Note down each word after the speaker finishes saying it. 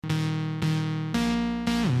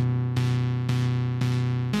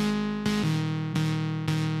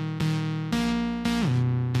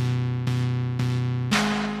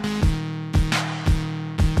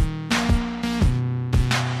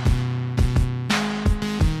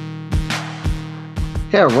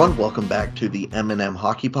Hey everyone, welcome back to the M&M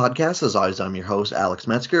Hockey Podcast. As always, I'm your host, Alex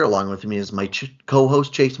Metzger. Along with me is my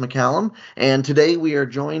co-host, Chase McCallum. And today we are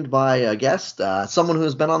joined by a guest, someone who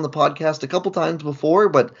has been on the podcast a couple times before,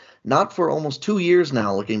 but not for almost 2 years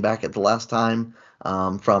now, looking back at the last time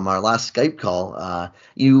from our last Skype call.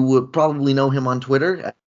 You would probably know him on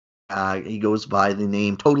Twitter. He goes by the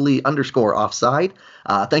name totally_offside.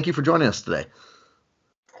 Thank you for joining us today.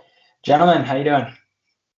 Gentlemen, how you doing?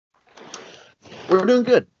 We're doing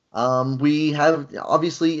good. We have,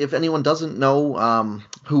 obviously, if anyone doesn't know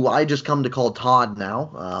who I just come to call Todd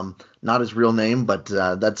now, not his real name, but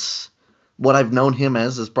that's what I've known him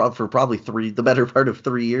as for probably the better part of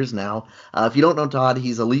 3 years now. If you don't know Todd,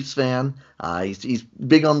 he's a Leafs fan. He's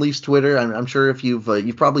big on Leafs Twitter. I'm sure if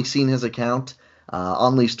you've probably seen his account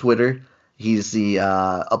on Leafs Twitter. He's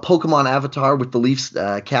a Pokemon avatar with the Leafs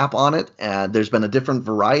cap on it. There's been a different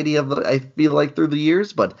variety of it, I feel like, through the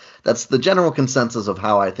years, but that's the general consensus of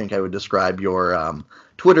how I think I would describe your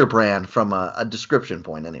Twitter brand from a description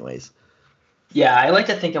point anyways. Yeah, I like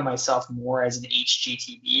to think of myself more as an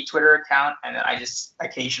HGTV Twitter account, and I just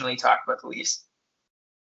occasionally talk about the Leafs.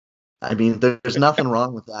 I mean, there's nothing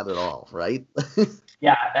wrong with that at all, right?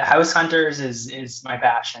 Yeah, the House Hunters is my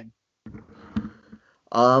passion.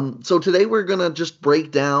 So today we're going to just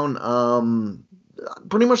break down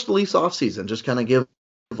pretty much the Leafs offseason, just kind of give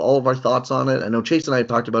all of our thoughts on it. I know Chase and I have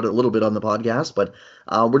talked about it a little bit on the podcast, but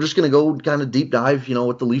we're just going to go kind of deep dive,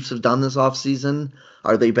 what the Leafs have done this offseason.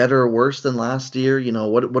 Are they better or worse than last year?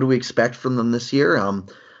 What do we expect from them this year?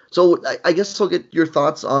 So I guess I'll get your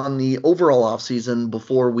thoughts on the overall offseason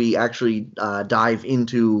before we actually dive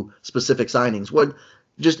into specific signings.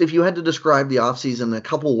 If you had to describe the offseason in a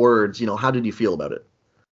couple words, how did you feel about it?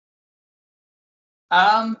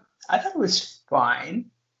 I thought it was fine.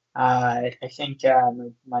 I think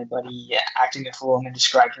my buddy Acting the Fool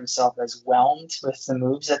described himself as whelmed with the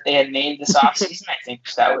moves that they had made this offseason. I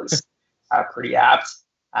think that was pretty apt.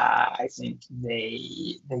 I think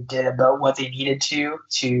they did about what they needed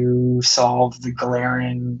to solve the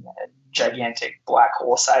glaring, gigantic black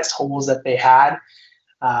hole-sized holes that they had.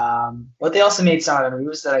 But they also made some other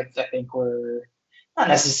moves that I think were not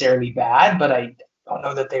necessarily bad, but I don't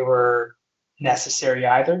know that they were necessary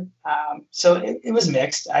either. So it was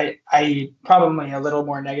mixed. I probably a little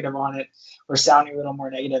more negative on it, or sounding a little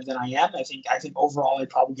more negative than I am. I think overall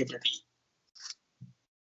I'd probably give it a B.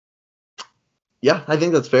 Yeah, I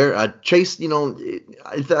think that's fair. Chase, I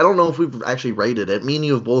don't know if we've actually rated it. Me and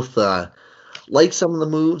you have both liked some of the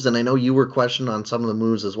moves, and I know you were questioned on some of the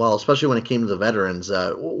moves as well, especially when it came to the veterans.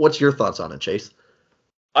 What's your thoughts on it, Chase?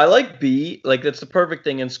 I like B. Like, that's the perfect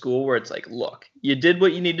thing in school where it's like, look, you did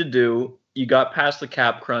what you need to do. You got past the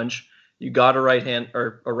cap crunch. You got a right hand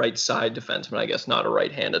or a right side defenseman, I guess, not a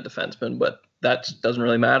right-handed defenseman, but that doesn't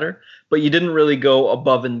really matter. But you didn't really go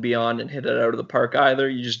above and beyond and hit it out of the park either.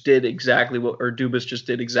 You just did exactly Dubas just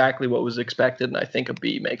did exactly what was expected, and I think a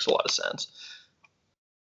B makes a lot of sense.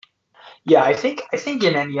 Yeah, I think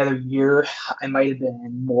in any other year I might have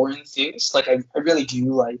been more enthused. Like I really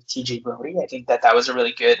do like TJ Brodie. I think that was a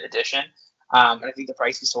really good addition. And I think the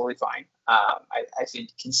price was totally fine. I think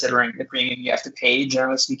considering the premium you have to pay,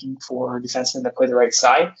 generally speaking, for defensemen that play the right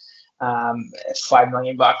side, $5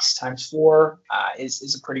 million times 4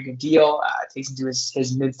 is a pretty good deal. It takes him to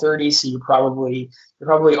his mid-30s, so you're probably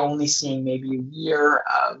only seeing maybe a year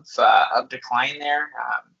of decline there,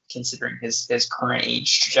 considering his current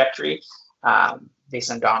age trajectory,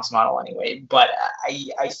 based on Dom's model anyway. But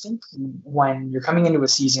I think when you're coming into a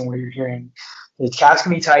season where you're hearing the cap's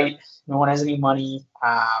going to be tight, no one has any money,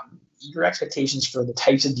 your expectations for the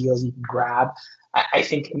types of deals you can grab, I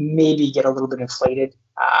think maybe get a little bit inflated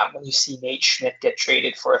when you see Nate Schmidt get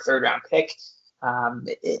traded for a third-round pick.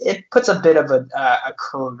 It puts a bit of a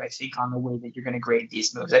curve, I think, on the way that you're going to grade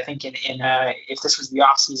these moves. I think if this was the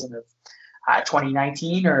offseason of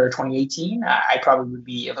 2019 or 2018, I probably would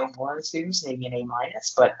be a little more enthused, maybe an A-,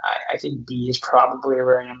 but I think B is probably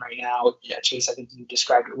where I am right now. Yeah, Chase, I think you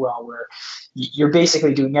described it well, where you're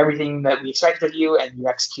basically doing everything that we expected of you, and you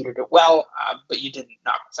executed it well, but you didn't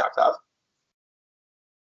knock the socks off.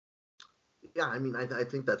 Yeah, I mean, I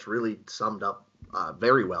think that's really summed up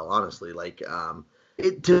very well, honestly. Like,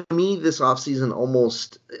 to me, this offseason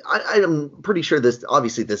almost, I'm pretty sure this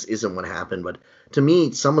isn't what happened, but to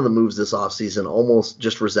me, some of the moves this offseason almost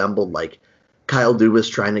just resembled like Kyle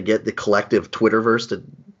Dubas trying to get the collective Twitterverse to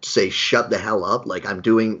say, shut the hell up. Like, I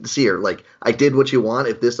did what you want.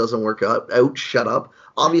 If this doesn't work out, shut up.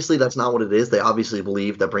 Obviously, that's not what it is. They obviously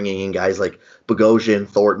believe that bringing in guys like Bogosian,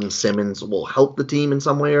 Thornton, Simmons will help the team in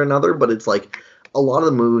some way or another, but it's like a lot of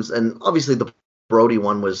the moves, and obviously the Brody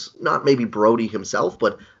one was not maybe Brody himself,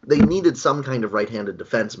 but they needed some kind of right-handed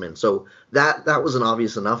defenseman. So that was an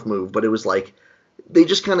obvious enough move, but it was like they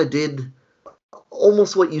just kind of did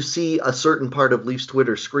almost what you see a certain part of Leafs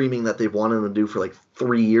Twitter screaming that they've wanted to do for like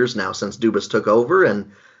 3 years now since Dubas took over.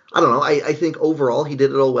 And I don't know. I think overall he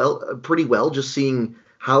did it pretty well, just seeing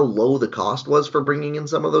how low the cost was for bringing in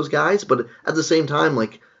some of those guys. But at the same time,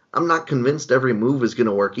 like I'm not convinced every move is going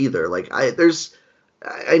to work either. Like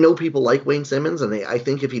I know people like Wayne Simmons, and I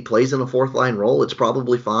think if he plays in a fourth line role, it's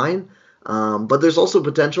probably fine. But there's also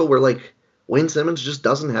potential where like Wayne Simmons just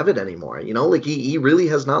doesn't have it anymore. You know, like he really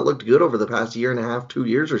has not looked good over the past year and a half, 2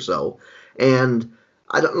 years or so. And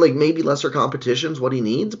I don't like maybe lesser competition's what he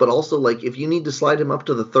needs, but also like if you need to slide him up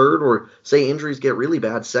to the third or say injuries get really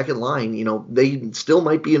bad, second line, you know, they still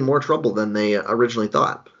might be in more trouble than they originally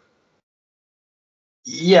thought.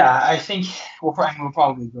 Yeah, I think we'll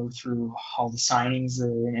probably go through all the signings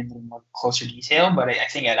in a little more closer detail, but I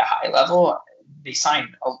think at a high level, they signed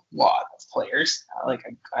a lot of players, like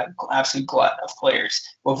an absolute glut of players,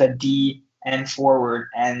 both at D and forward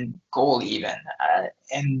and goal even.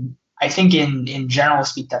 And I think in general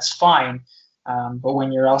speak, that's fine. But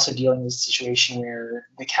when you're also dealing with a situation where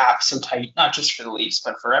the cap's so tight, not just for the Leafs,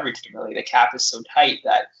 but for every team really, the cap is so tight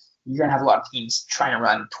that you're going to have a lot of teams trying to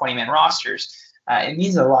run 20-man rosters. It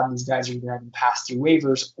means that a lot of these guys are either having passed through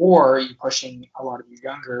waivers or you're pushing a lot of your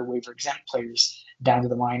younger waiver exempt players down to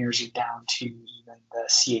the minors or down to even the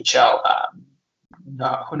CHL.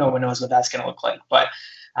 No one knows what that's going to look like. But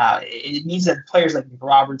it means that players like Nick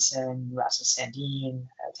Robertson, Rasmus Sandin,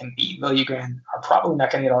 Timothy Liljegren are probably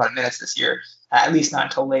not going to get a lot of minutes this year, at least not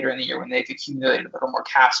until later in the year when they've accumulated a little more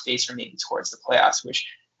cap space or maybe towards the playoffs, which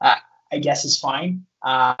I guess is fine.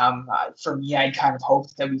 For me, I kind of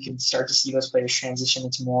hoped that we could start to see those players transition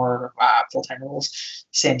into more full-time roles.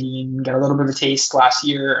 Sandin got a little bit of a taste last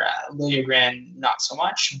year. Liljegren, not so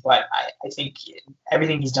much, but I think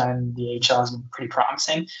everything he's done in the AHL has been pretty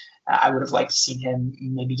promising. I would have liked to see him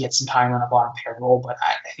maybe get some time on a bottom pair role, but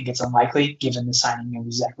I think it's unlikely given the signing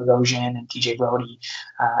of Zach Bogosian and TJ Brody,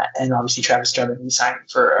 and obviously Travis Durbin signing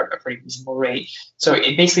for a pretty reasonable rate. So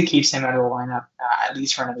it basically keeps him out of the lineup at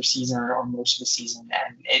least for another season or most of the season,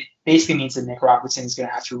 and it basically means that Nick Robertson is going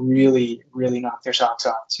to have to really, really knock their socks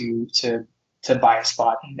off to buy a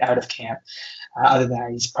spot out of camp. Other than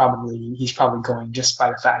that, he's probably going just by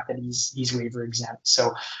the fact that he's waiver exempt.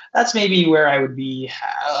 So that's maybe where I would be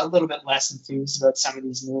a little bit less enthused about some of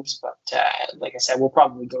these moves. But like I said, we'll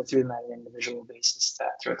probably go through them on an individual basis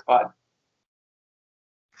throughout the pod.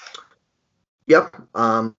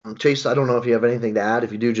 Yep. Chase, I don't know if you have anything to add.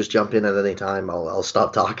 If you do, just jump in at any time. I'll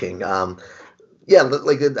stop talking. Yeah,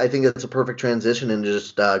 like I think it's a perfect transition into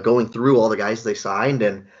just going through all the guys they signed.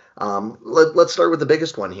 And let's start with the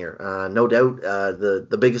biggest one here. No doubt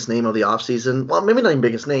the biggest name of the offseason. Well, maybe not even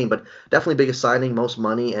biggest name, but definitely biggest signing, most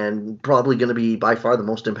money, and probably going to be by far the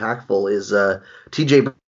most impactful is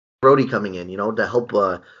TJ Brody coming in, you know, to help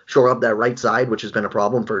shore up that right side, which has been a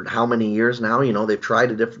problem for how many years now. You know, they've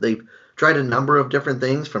tried a number of different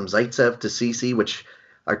things from Zaitsev to Ceci, which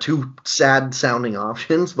are two sad sounding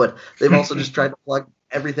options, but they've also just tried to plug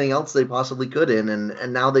everything else they possibly could in.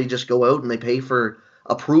 And now they just go out and they pay for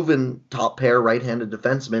a proven top pair right-handed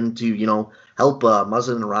defenseman to, you know, help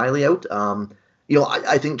Muzzin and Riley out. You know,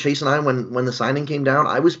 I think Chase and I, when the signing came down,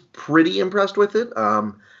 I was pretty impressed with it.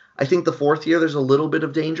 I think the fourth year there's a little bit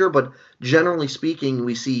of danger, but generally speaking,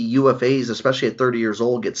 we see UFAs, especially at 30 years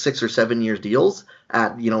old, get 6 or 7 years deals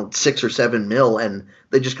at, you know, 6 or 7 mil, and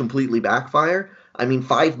they just completely backfire. I mean,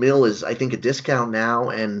 5 mil is, I think, a discount now,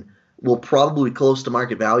 and will probably be close to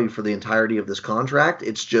market value for the entirety of this contract.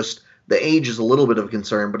 It's just the age is a little bit of a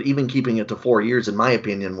concern, but even keeping it to 4 years, in my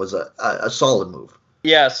opinion, was a solid move.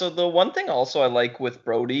 Yeah, so the one thing also I like with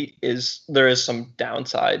Brody is there is some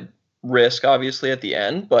downside risk, obviously, at the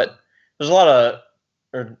end, but there's a lot of,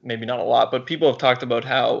 or maybe not a lot, but people have talked about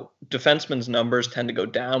how defensemen's numbers tend to go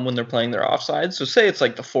down when they're playing their offside. So say it's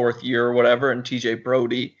like the fourth year or whatever, and TJ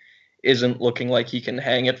Brody isn't looking like he can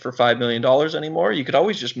hang it for $5 million anymore, you could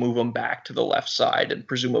always just move him back to the left side and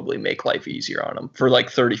presumably make life easier on him for like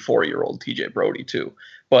 34-year-old TJ Brody too.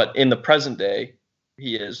 But in the present day,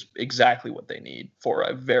 he is exactly what they need for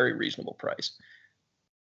a very reasonable price.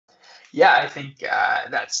 Yeah, I think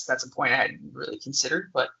that's a point I hadn't really considered,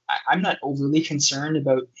 but I'm not overly concerned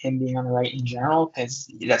about him being on the right in general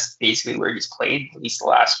because that's basically where he's played at least the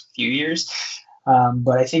last few years.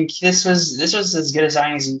 But I think this was as good a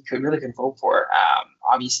sign as you could hope for.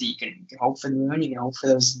 Obviously, you can hope for the moon, you can hope for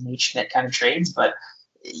those Nate Schmidt kind of trades, but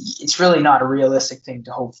it's really not a realistic thing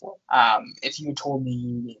to hope for. If you told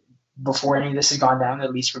me before any of this has gone down,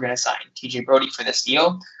 at least we're going to sign TJ Brody for this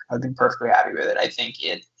deal, I've been perfectly happy with it. I think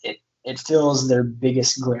it fills their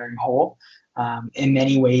biggest glaring hole. In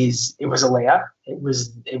many ways, it was a layup. It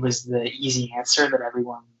was the easy answer that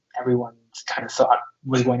everyone kind of thought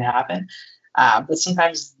was going to happen. But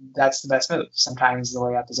sometimes that's the best move. Sometimes the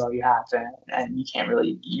layup is all you have, and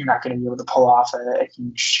you're not going to be able to pull off a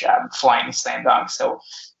huge flying slam dunk. So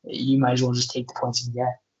you might as well just take the points you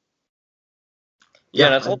get. Yeah,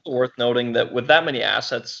 and it's also worth noting that with that many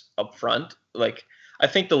assets up front, like I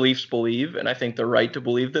think the Leafs believe, and I think they're right to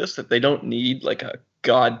believe this, that they don't need like a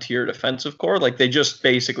god tier defensive core. Like they just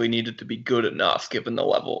basically needed to be good enough given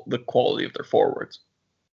the quality of their forwards.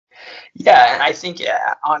 Yeah, and I think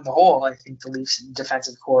on the whole, I think the Leafs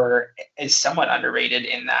defensive core is somewhat underrated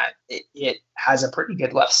in that it has a pretty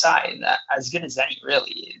good left side, as good as any,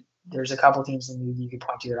 really. There's a couple teams in the league you could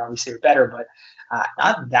point to that obviously are better, but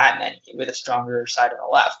not that many with a stronger side on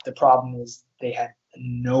the left. The problem is they had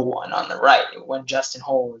no one on the right. When Justin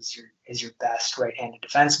Holl is your best right-handed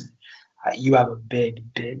defenseman, you have a big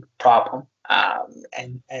problem.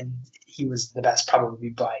 And he was the best probably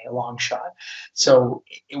by a long shot. So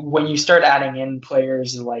when you start adding in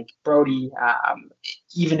players like Brody,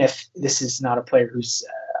 even if this is not a player who's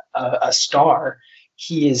a star,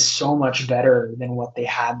 he is so much better than what they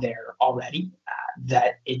had there already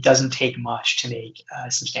that it doesn't take much to make a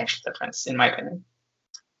substantial difference, in my opinion.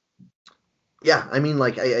 Yeah, I mean,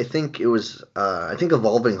 like I think it was I think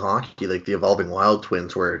Evolving Hockey, like the Evolving Wild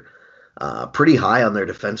Twins, were pretty high on their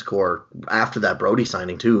defense core after that Brody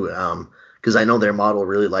signing too, because I know their model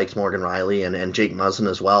really likes Morgan Rielly and Jake Muzzin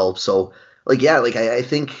as well. So like yeah, like I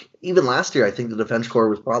think even last year I think the defense core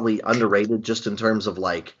was probably underrated just in terms of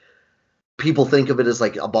like people think of it as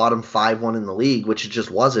like a bottom 5-1 in the league, which it just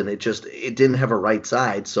wasn't. It didn't have a right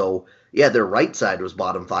side. So yeah, their right side was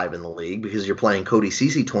bottom 5 in the league because you're playing Cody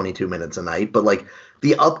Ceci 22 minutes a night. But like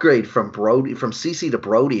the upgrade from Ceci to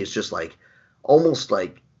Brody is just like almost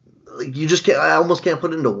like you just can't. I almost can't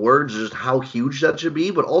put into words just how huge that should be.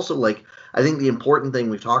 But also like I think the important thing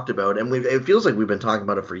we've talked about, and it feels like we've been talking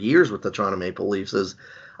about it for years with the Toronto Maple Leafs, is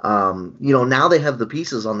now they have the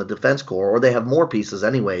pieces on the defense core, or they have more pieces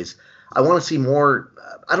anyways. I want to see more,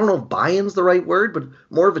 I don't know if buy-in's the right word, but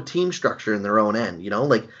more of a team structure in their own end,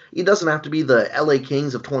 Like, it doesn't have to be the LA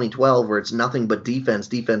Kings of 2012 where it's nothing but defense,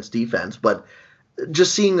 but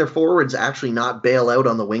just seeing their forwards actually not bail out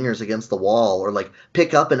on the wingers against the wall or, like,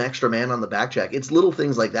 pick up an extra man on the back check. It's little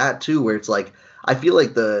things like that, too, where it's like, I feel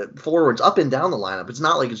like the forwards up and down the lineup, it's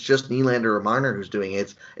not like it's just Nylander or Marner who's doing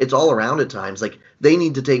it. It's all around at times. Like, they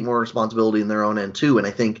need to take more responsibility in their own end, too, and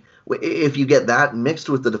I think if you get that mixed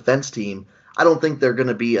with the defense team, I don't think they're going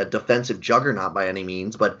to be a defensive juggernaut by any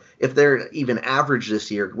means, but if they're even average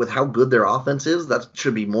this year with how good their offense is, that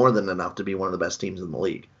should be more than enough to be one of the best teams in the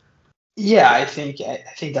league. Yeah, I think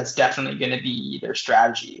that's definitely going to be their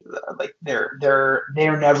strategy. Like they're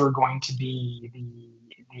never going to be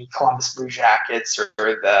the Columbus Blue Jackets or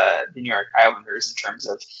the New York Islanders in terms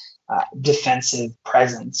of defensive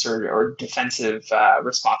presence or defensive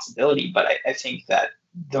responsibility, but I think that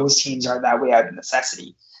those teams are that way out of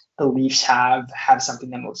necessity. The Leafs have something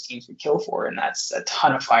that most teams would kill for, and that's a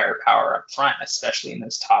ton of firepower up front, especially in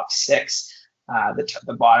those top six.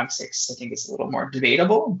 The bottom six, I think, is a little more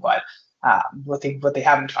debatable, but what they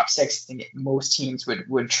have in top six, I think most teams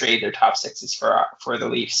would trade their top sixes for the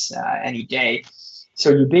Leafs any day. So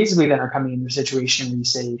you basically then are coming into a situation where you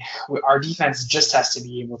say our defense just has to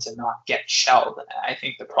be able to not get shelled. I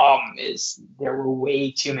think the problem is there were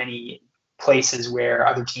way too many places where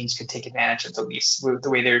other teams could take advantage of the Leafs with the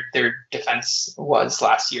way their defense was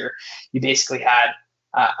last year. You basically had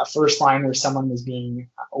a first line where someone was being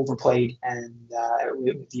overplayed and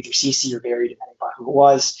with either Ceci or Barrie, depending on who it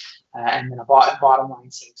was, and then a bottom line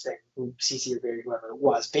same thing, Ceci or Barrie, whoever it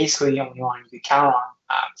was. Basically, the only line you could count on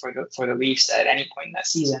for the Leafs at any point in that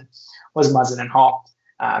season was Muzzin and Hall,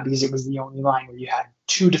 because it was the only line where you had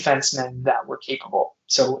two defensemen that were capable.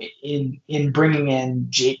 So in bringing in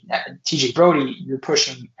TJ Brody, you're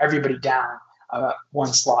pushing everybody down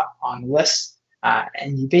one slot on the list,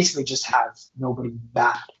 and you basically just have nobody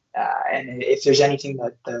back. And if there's anything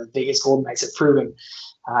that the Vegas Golden Knights have proven,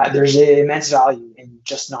 there's immense value in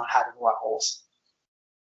just not having a lot of holes.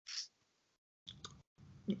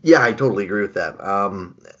 Yeah, I totally agree with that.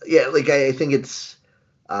 I think it's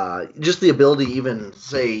just the ability to even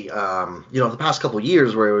say, the past couple of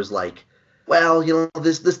years where it was like, well,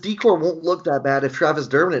 this decor won't look that bad if Travis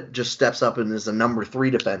Dermott just steps up and is a number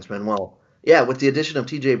 3 defenseman. Well, yeah, with the addition of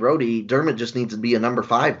TJ Brody, Dermott just needs to be a number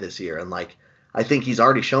 5 this year. And like, I think he's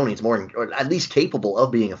already shown he's more, or at least capable of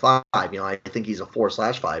being a 5. I think he's a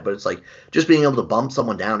 4/5, but it's like just being able to bump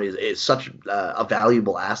someone down is such a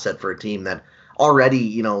valuable asset for a team that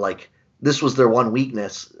already, like this was their one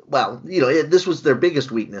weakness. Well, this was their biggest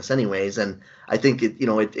weakness, anyways. And I think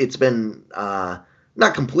it's been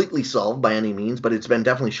not completely solved by any means, but it's been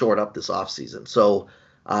definitely shored up this offseason. So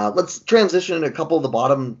let's transition to a couple of the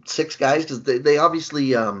bottom 6 guys because they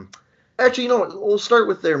obviously. Actually, we'll start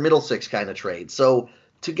with their middle 6 kind of trade. So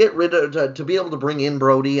to get rid of, to be able to bring in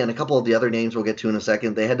Brody and a couple of the other names we'll get to in a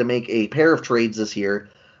second, they had to make a pair of trades this year.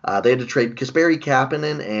 They had to trade Kasperi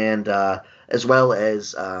Kapanen and as well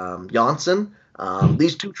as Janssen.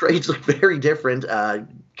 These 2 trades look very different,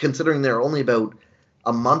 considering they're only about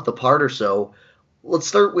a month apart or so. Let's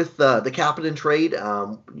start with the Kapanen trade.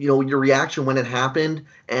 Your reaction when it happened,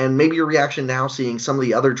 and maybe your reaction now seeing some of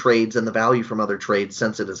the other trades and the value from other trades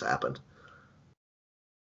since it has happened.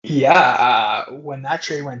 Yeah, when that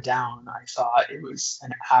trade went down, I thought it was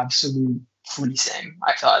an absolute fleecing.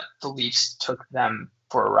 I thought the Leafs took them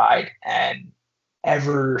for a ride, and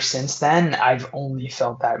ever since then, I've only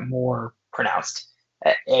felt that more pronounced.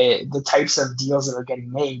 The types of deals that are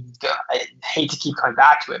getting made, I hate to keep coming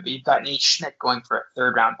back to it, but you've got Nate Schmidt going for a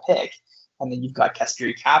 3rd-round pick, and then you've got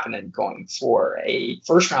Kasperi Kapanen going for a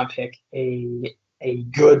 1st-round pick, a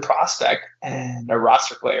good prospect, and a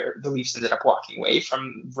roster player. The Leafs ended up walking away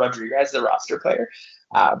from Rodriguez, the roster player,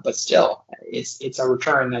 but still, it's a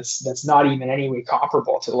return that's not even any way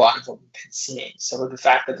comparable to a lot of what we've been seeing. So the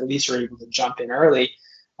fact that the Leafs were able to jump in early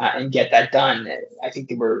and get that done, I think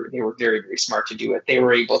they were very, very smart to do it. They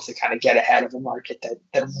were able to kind of get ahead of a market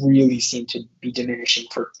that really seemed to be diminishing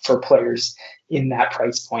for players in that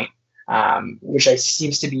price point. Which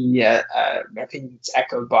seems to be opinions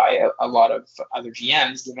echoed by a lot of other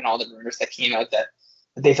GMs, given all the rumors that came out that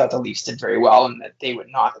they thought the Leafs did very well and that they would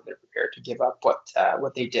not have been prepared to give up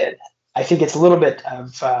what they did. I think it's a little bit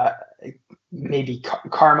of maybe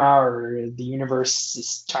karma, or the universe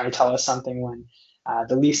is trying to tell us something when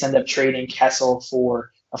the Leafs end up trading Kessel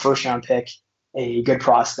for a 1st-round pick, a good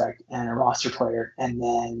prospect, and a roster player, and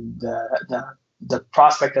then the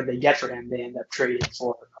prospect that they get for him, they end up trading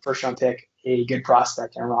for a 1st-round pick, a good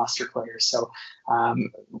prospect, and a roster player. So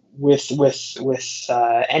with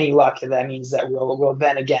any luck, that means that we'll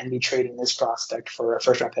then again be trading this prospect for a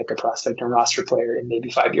 1st-round pick, a prospect, and a roster player in maybe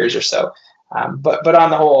 5 years or so. But on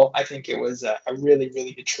the whole, I think it was a really,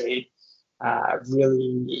 really good trade.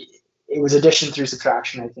 It was addition through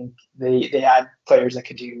subtraction. I think they had players that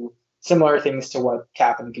could do similar things to what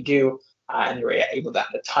Kapanen could do, and they were able to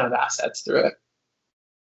add a ton of assets through it.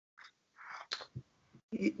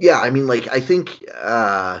 Yeah, I mean, I think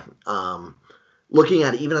looking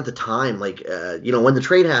at it, even at the time, when the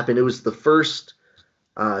trade happened, it was the first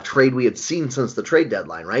trade we had seen since the trade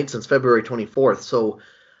deadline, right? Since February 24th. So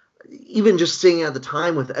even just seeing at the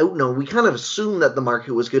time without knowing, we kind of assumed that the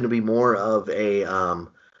market was going to be more of a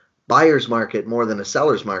buyer's market more than a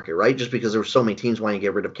seller's market, right? Just because there were so many teams wanting to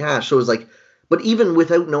get rid of cash. So it was like, but even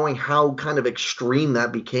without knowing how kind of extreme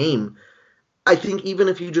that became, I think even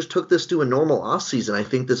if you just took this to a normal offseason, I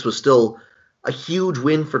think this was still a huge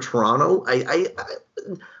win for Toronto.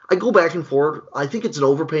 I go back and forth. I think it's an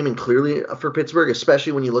overpayment clearly for Pittsburgh,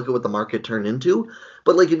 especially when you look at what the market turned into.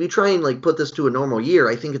 But if you try and put this to a normal year,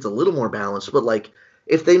 I think it's a little more balanced. But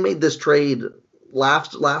if they made this trade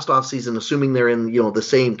last offseason, assuming they're in the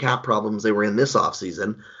same cap problems they were in this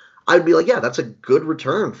offseason, I'd be like, yeah, that's a good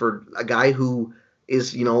return for a guy who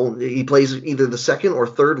is, he plays either the 2nd or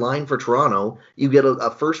 3rd line for Toronto. You get a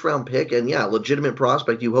 1st-round pick and, yeah, legitimate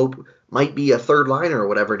prospect you hope might be a 3rd liner or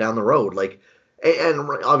whatever down the road. And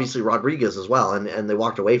obviously Rodriguez as well, and they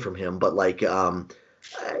walked away from him. But,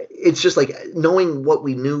 it's just knowing what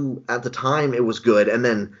we knew at the time, it was good. And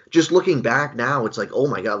then just looking back now, it's oh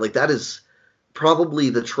my God, that is probably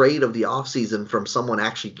the trade of the offseason from someone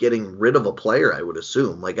actually getting rid of a player, I would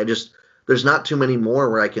assume. There's not too many more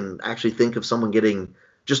where I can actually think of someone getting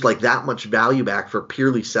just that much value back for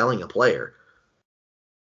purely selling a player.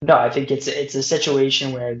 No, I think it's a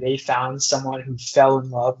situation where they found someone who fell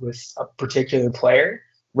in love with a particular player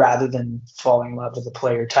rather than falling in love with a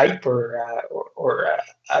player type or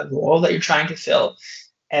a role that you're trying to fill.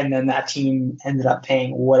 And then that team ended up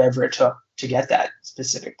paying whatever it took to get that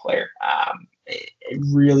specific player. It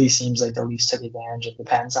really seems like the Leafs took advantage of the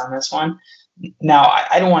Pens on this one. Now,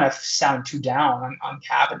 I don't want to sound too down on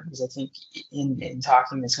Kapanen, because I think in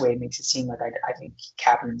talking this way, it makes it seem like I think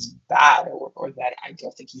Kapanen's bad or that I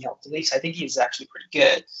don't think he helped the Leafs. I think he's actually pretty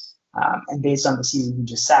good. And based on the season he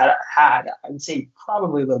just had, I would say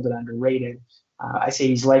probably a little bit underrated. I say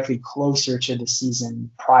he's likely closer to the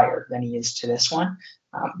season prior than he is to this one.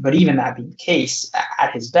 But even that being the case,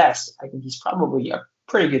 at his best, I think he's probably a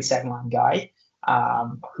pretty good second-line guy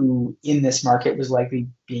who in this market was likely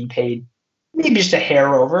being paid maybe just a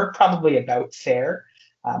hair over, probably about fair.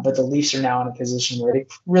 But the Leafs are now in a position where they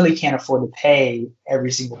really can't afford to pay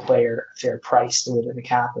every single player a fair price the way that the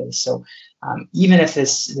cap is. So even if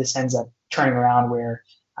this ends up turning around where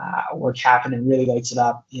Kapanen really lights it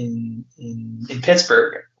up in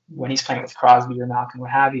Pittsburgh when he's playing with Crosby or Malkin,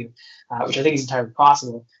 what have you, which I think is entirely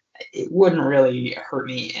possible, it wouldn't really hurt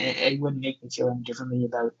me, and it wouldn't make me feel any differently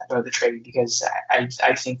about the trade because I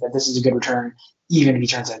think that this is a good return, even if he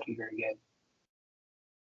turns out to be very good.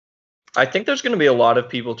 I think there's going to be a lot of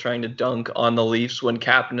people trying to dunk on the Leafs when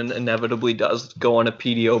Kapanen inevitably does go on a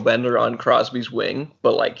PDO bender on Crosby's wing.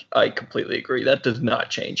 But, like, I completely agree. That does not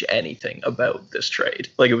change anything about this trade.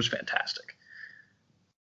 Like, it was fantastic.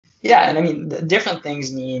 Yeah, and I mean, different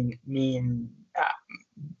things mean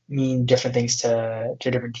different things to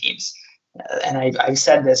different teams. And I've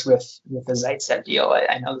said this with the Zaitsev deal.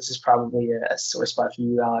 I know this is probably a sore spot for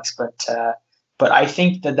you, Alex, but I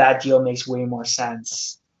think that deal makes way more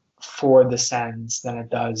sense for the Sens than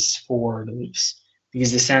it does for the Leafs,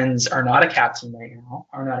 because the Sens are not a cap team right now,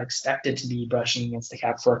 are not expected to be brushing against the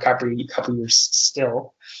cap for a couple years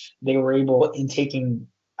still. They were able, in taking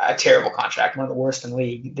a terrible contract, one of the worst in the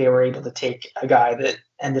league, they were able to take a guy that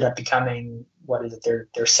ended up becoming,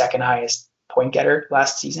 their second highest point getter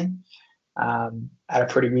last season at a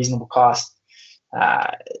pretty reasonable cost.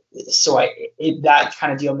 So that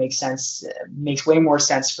kind of deal makes sense. Makes way more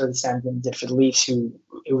sense for the Sens than it did for the Leafs, who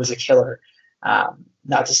it was a killer.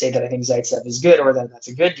 Not to say that I think Zaitsev is good or that that's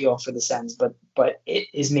a good deal for the Sens, but it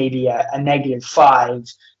is maybe a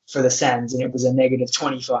 -5 for the Sens, and it was a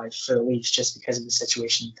 -25 for the Leafs just because of the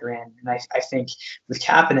situation they're in. And I think with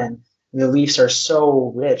Kapanen, the Leafs are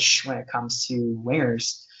so rich when it comes to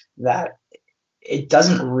wingers that it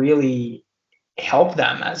doesn't really help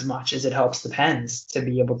them as much as it helps the Pens to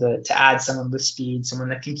be able to add someone with speed, someone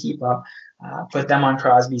that can keep up, put them on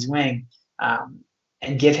Crosby's wing,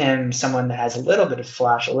 and give him someone that has a little bit of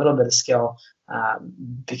flash, a little bit of skill,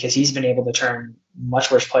 because he's been able to turn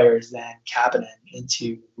much worse players than Kapanen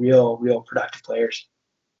into real productive players.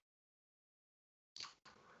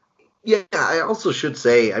 Yeah, I also should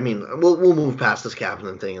say, I mean, we'll move past this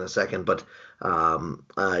Kapanen thing in a second, but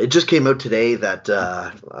it just came out today that,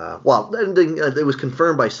 it was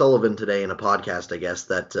confirmed by Sullivan today in a podcast, I guess,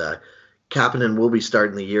 that Kapanen will be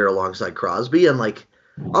starting the year alongside Crosby. And, like,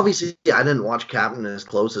 obviously, I didn't watch Kapanen as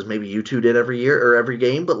close as maybe you two did every year or every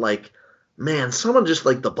game, but, like, man, someone just,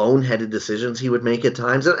 like, the boneheaded decisions he would make at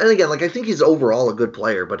times. And again, like, I think he's overall a good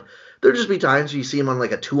player, but there'd just be times you see him on,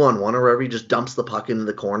 like, a 2-on-1 or wherever, he just dumps the puck into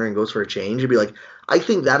the corner and goes for a change. You'd be like, I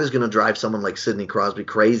think that is going to drive someone like Sidney Crosby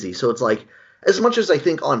crazy. So it's like, as much as I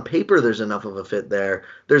think on paper there's enough of a fit there,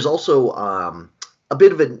 there's also a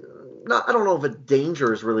bit of I don't know if a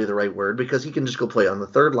danger is really the right word, because he can just go play on the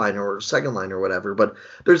third line or second line or whatever, but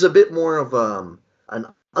there's a bit more of an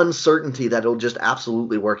uncertainty that it'll just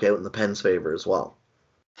absolutely work out in the Pens' favor as well.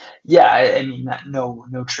 Yeah, I mean,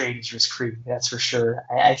 no trade is risk-free, that's for sure.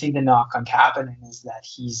 I think the knock on Kapanen is that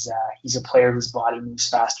he's a player whose body moves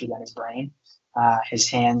faster than his brain. His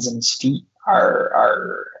hands and his feet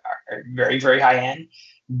are very, very high end,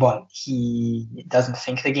 but he doesn't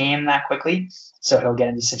think the game that quickly. So he'll get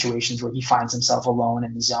into situations where he finds himself alone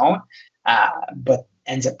in the zone, but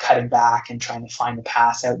ends up cutting back and trying to find a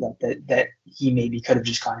pass outlet that he maybe could have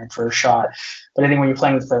just gone in for a shot. But I think when you're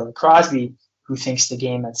playing with a player like Crosby, who thinks the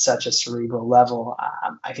game at such a cerebral level,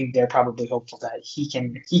 I think they're probably hopeful that he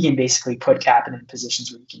can basically put Kapanen in positions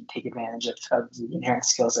where he can take advantage of the inherent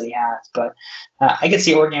skills that he has. But I could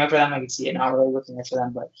see it working out for them. I could see it not really working out for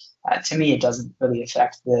them. But to me, it doesn't really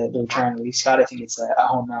affect the return the Leafs got. I think it's a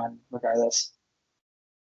home run regardless.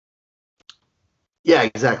 Yeah,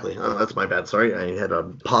 exactly. That's my bad. Sorry, I had a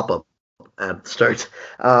pop-up at the start.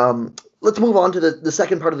 Let's move on to the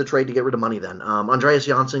second part of the trade to get rid of money then. Andreas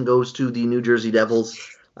Johnsson goes to the New Jersey Devils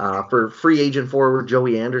for free agent forward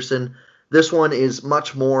Joey Anderson. This one is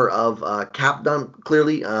much more of a cap dump,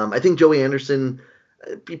 clearly. I think Joey Anderson,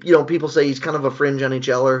 people say he's kind of a fringe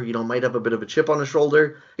NHLer, might have a bit of a chip on his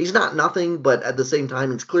shoulder. He's not nothing, but at the same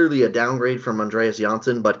time, it's clearly a downgrade from Andreas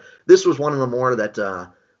Johnsson. But this was one of the more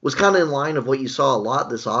that was kind of in line of what you saw a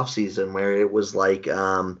lot this offseason, where it was like,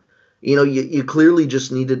 you clearly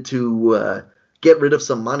just needed to get rid of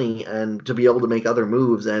some money and to be able to make other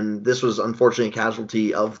moves, and this was unfortunately a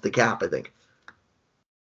casualty of the cap, I think.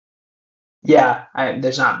 Yeah,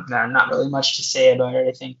 there's not really much to say about it.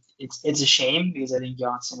 I think it's a shame because I think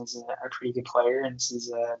Johnsson is a pretty good player, and this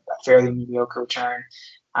is a fairly mediocre return.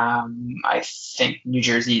 I think New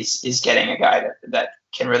Jersey is getting a guy that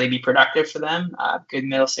can really be productive for them. Good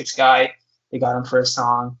middle six guy. They got him for a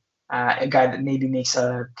song. A guy that maybe makes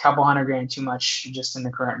a couple $100,000 too much just in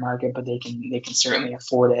the current market, but they can certainly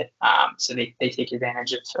afford it. So they take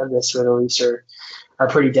advantage of this. Where the Leafs are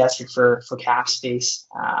pretty desperate for cap space.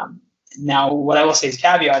 Now, what I will say as a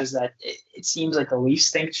caveat is that it seems like the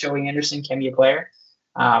Leafs think Joey Anderson can be a player.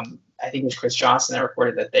 I think it was Chris Johnson that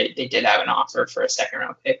reported that they did have an offer for a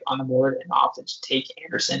second-round pick on the board and opted to take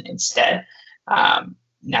Anderson instead.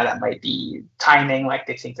 Now, that might be timing, like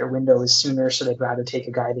they think their window is sooner, so they'd rather take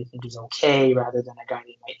a guy they think is okay rather than a guy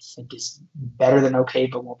they might think is better than okay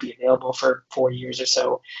but won't be available for 4 years or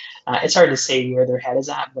so. It's hard to say where their head is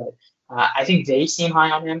at, but I think they seem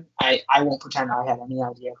high on him. I won't pretend I had any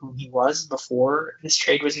idea who he was before this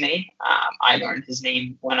trade was made. I learned his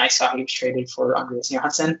name when I saw he was traded for Andreas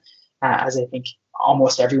Johnsson, as I think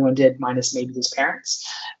almost everyone did, minus maybe his parents.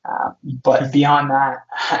 But beyond that,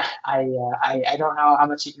 I don't know how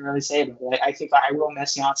much you can really say about it. I think I will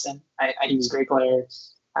miss Johnsson. He was a great player.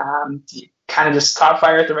 Kind of just caught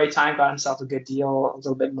fire at the right time, got himself a good deal, a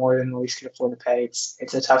little bit more than the Leafs could afford to pay.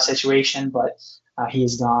 It's a tough situation, but he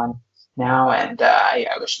is gone now, and I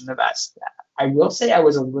wish him the best. I will say I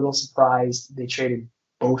was a little surprised they traded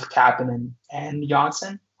both Kapanen and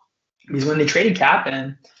Johnsson, because when they traded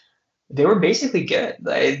Kapanen, they were basically good.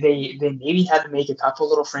 They maybe had to make a couple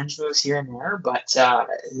little fringe moves here and there, but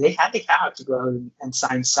they had the cap to go out and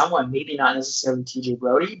sign someone. Maybe not necessarily TJ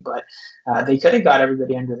Brodie, but they could have got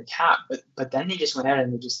everybody under the cap. But then they just went out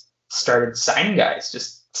and they just started signing guys,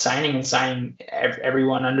 just signing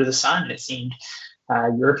everyone under the sun. It seemed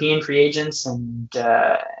European free agents and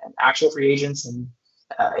actual free agents, and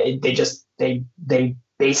they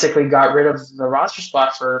basically got rid of the roster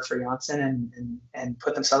spot for Johnsson and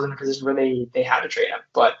put themselves in a position where they had to trade him.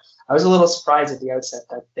 But I was a little surprised at the outset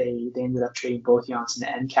that they ended up trading both Johnsson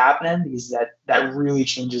and Kapanen, because that really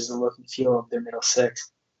changes the look and feel of their middle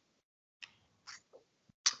six.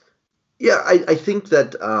 Yeah, I think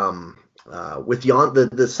that with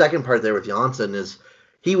the second part there with Johnsson is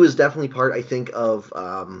he was definitely part, I think, of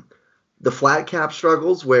the flat cap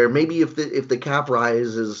struggles, where maybe if the cap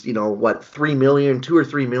rise is, 3 million, 2 or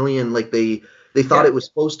 3 million, like they thought it was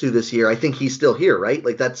supposed to this year. I think he's still here, right?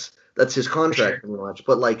 Like that's his contract pretty much.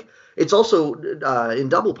 But like it's also in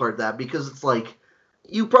double part that, because it's like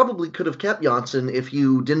you probably could have kept Johnsson if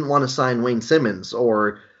you didn't want to sign Wayne Simmons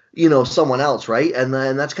or someone else, right? And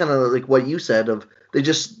then that's kind of like what you said of they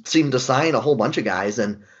just seem to sign a whole bunch of guys,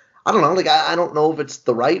 and I don't know, like I don't know if it's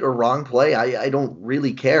the right or wrong play. I don't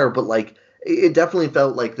really care, but like it definitely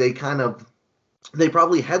felt like they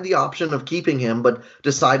probably had the option of keeping him, but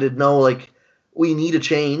decided no, like we need a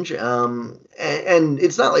change. And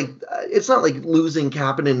it's not like losing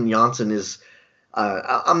Kapanen and Johnsson is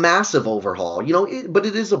a massive overhaul, but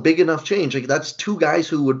it is a big enough change. Like that's two guys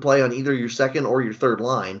who would play on either your second or your third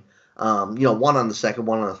line. One on the second,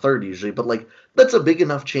 one on the third usually, but like that's a big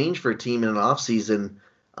enough change for a team in an off season.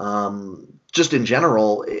 Just in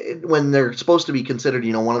general, when they're supposed to be considered,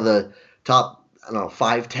 one of the top,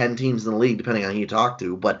 5-10 teams in the league, depending on who you talk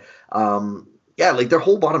to. But like their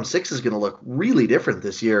whole bottom six is going to look really different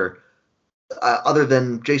this year, other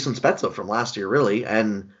than Jason Spezza from last year, really,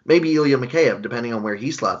 and maybe Ilya Mikheyev, depending on where he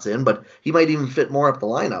slots in. But he might even fit more up the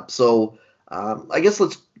lineup. So I guess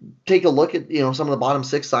let's take a look at some of the bottom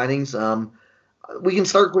six signings. We can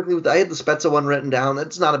start quickly with. I had the Spezza one written down.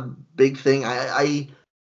 That's not a big thing. I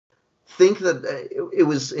think that it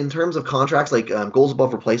was in terms of contracts, like goals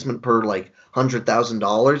above replacement per like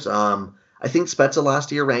 $100,000. I think Spezza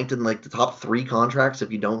last year ranked in like the top 3 contracts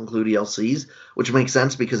if you don't include ELCs, which makes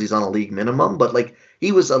sense because he's on a league minimum. But like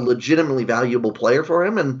he was a legitimately valuable player for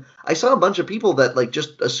him, and I saw a bunch of people that like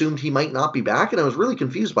just assumed he might not be back, and I was really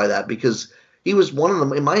confused by that because he was one of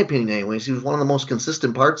them, in my opinion, anyways. He was one of the most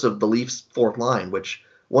consistent parts of the Leafs' fourth line, which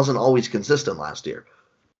wasn't always consistent last year.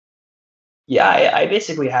 Yeah, I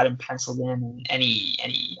basically had him penciled in any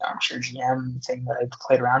armchair GM thing that I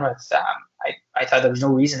played around with. I thought there was no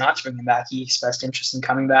reason not to bring him back. He expressed interest in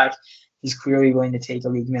coming back. He's clearly willing to take a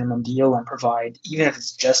league minimum deal and provide, even if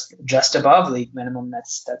it's just above league minimum.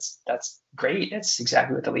 That's great. That's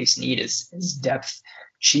exactly what the Leafs need is depth,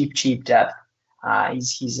 cheap depth.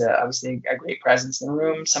 He's obviously a great presence in the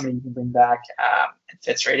room. Somebody you can bring back and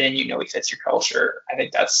fits right in. He fits your culture. I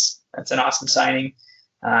think that's an awesome signing.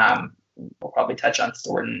 We'll probably touch on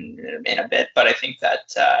Thornton in a bit, but I think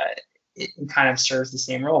that it kind of serves the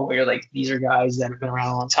same role where you're like, these are guys that have been around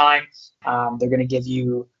a long time. They're going to give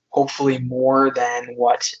you hopefully more than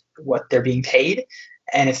what they're being paid.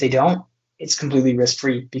 And if they don't, it's completely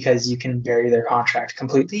risk-free because you can bury their contract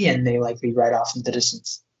completely and they likely ride off in the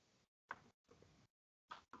distance.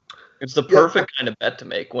 It's the perfect kind of bet to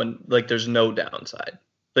make when like there's no downside.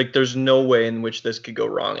 Like there's no way in which this could go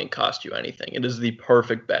wrong and cost you anything. It is the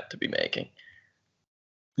perfect bet to be making.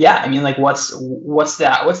 Yeah, I mean, like, what's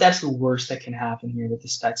that? What's the absolute worst that can happen here with the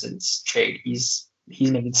Spezza trade? He's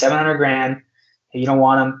making $700,000. You don't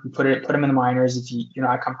want him. You put him in the minors. If you're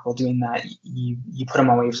not comfortable doing that, you put him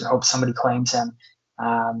on waivers and hope somebody claims him,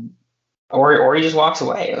 or he just walks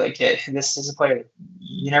away. Like this is a player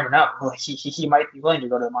you never know. Like he might be willing to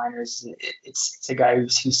go to the minors. It's a guy who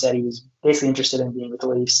said he was basically interested in being with the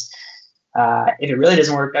Leafs. If it really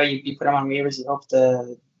doesn't work out, you put him on waivers. You hope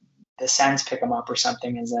the Sens pick him up or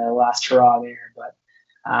something as a last hurrah there.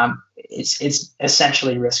 But it's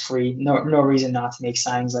essentially risk free. No reason not to make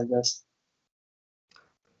signings like this.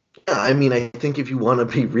 Yeah, I mean, I think if you want to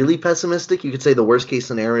be really pessimistic, you could say the worst case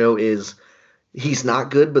scenario is he's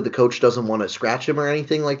not good, but the coach doesn't want to scratch him or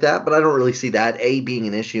anything like that. But I don't really see that A being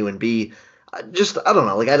an issue, and B, I don't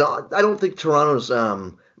know. Like I don't think Toronto's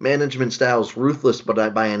management style is ruthless,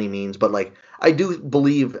 but by any means. But like I do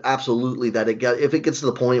believe absolutely that if it gets to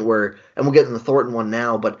the point where, and we'll get in the Thornton one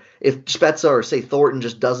now, but if Spezza or say Thornton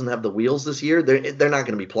just doesn't have the wheels this year, they're not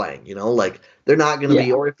going to be playing. Like they're not going to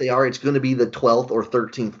be, or if they are, it's going to be the 12th or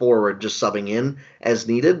 13th forward just subbing in as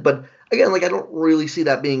needed. But again, like I don't really see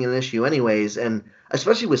that being an issue anyways, and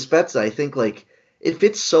especially with Spezza, I think like if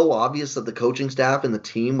it's so obvious that the coaching staff and the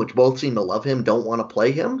team, which both seem to love him, don't want to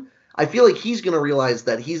play him, I feel like he's going to realize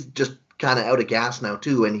that he's just kind of out of gas now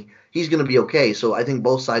too, and he's going to be okay. So I think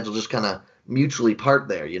both sides will just kind of mutually part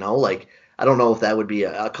there, Like I don't know if that would be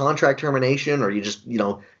a contract termination or you just,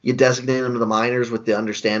 you designate him to the minors with the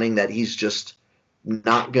understanding that he's just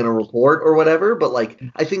not going to report or whatever, but like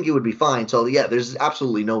I think it would be fine. So yeah, there's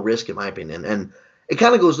absolutely no risk in my opinion. And it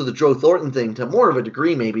kind of goes to the Joe Thornton thing to more of a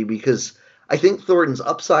degree maybe because I think Thornton's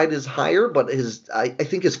upside is higher, but I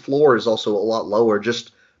think his floor is also a lot lower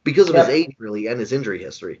just because of his age really and his injury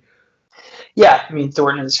history. Yeah, I mean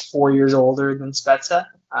Thornton is 4 years older than Spezza.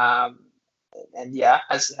 And yeah,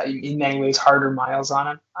 has in many ways harder miles on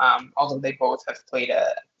him. Although they both have played a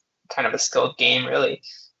kind of a skilled game, really.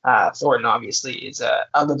 Thornton obviously is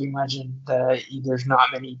a living legend. There's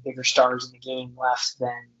not many bigger stars in the game left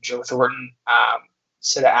than Joe Thornton.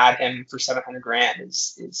 So to add him for $700,000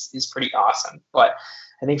 is pretty awesome. But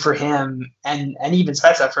I think for him and even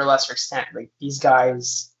Spezza for a lesser extent, like these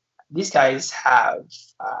guys have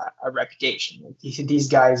a reputation. Like these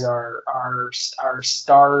guys are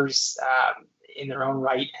stars in their own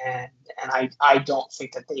right, and I don't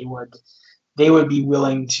think that they would be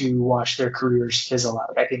willing to watch their careers fizzle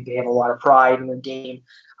out. I think they have a lot of pride in their game,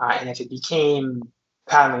 and if it became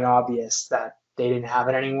patently obvious that they didn't have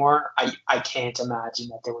it anymore, I can't imagine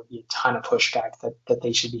that there would be a ton of pushback that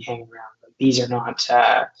they should be hanging around. Like, these are not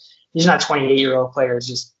 28-year-old players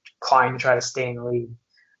just clawing to try to stay in the league.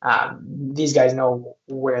 These guys know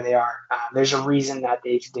where they are. There's a reason that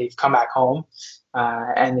they've come back home,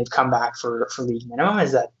 and they've come back for league minimum,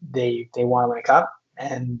 is that they want to win a cup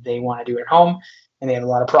and they want to do it at home, and they have a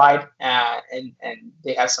lot of pride, and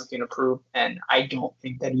they have something to prove. And I don't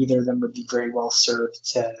think that either of them would be very well served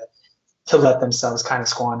to let themselves kind of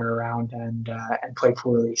squander around and play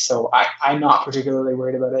poorly. So I'm not particularly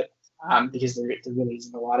worried about it because there really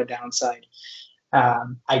isn't a lot of downside.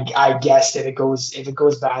 I guess if it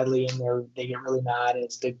goes badly and they get really mad and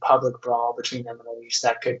it's a big public brawl between them and the Leafs,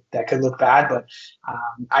 that could look bad. But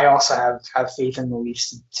I also have faith in the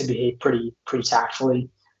Leafs to behave pretty tactfully.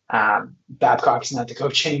 Babcock's not the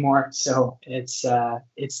coach anymore, so it's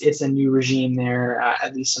a new regime there,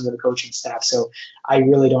 at least under the coaching staff. So I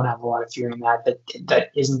really don't have a lot of fear in that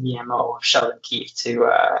isn't the MO of Sheldon Keefe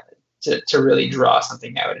to really draw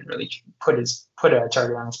something out and really put a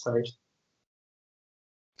target on his players.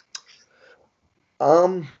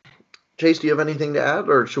 Chase, do you have anything to add,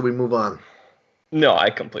 or should we move on? No,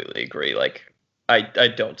 I completely agree. Like, I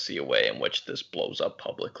don't see a way in which this blows up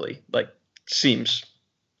publicly. Like,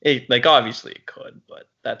 obviously it could, but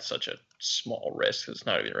that's such a small risk. It's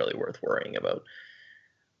not even really worth worrying about.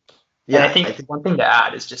 Yeah, I think one thing to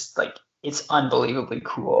add is just like it's unbelievably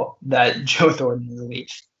cool that Joe Thornton is a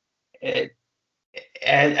Leaf.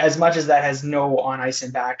 And as much as that has no on-ice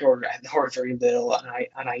impact or very little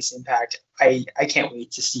on-ice impact, I can't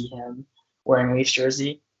wait to see him wearing a Leafs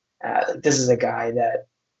jersey. This is a guy that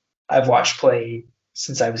I've watched play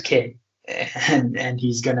since I was a kid, and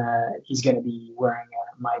he's gonna be wearing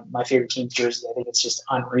my favorite team's jersey. I think it's just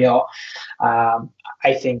unreal.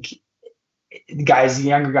 I think the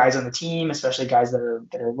younger guys on the team, especially guys that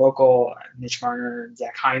are local, Mitch Marner,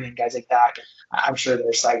 Zach Hyman, guys like that, I'm sure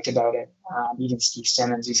they're psyched about it. Even Steve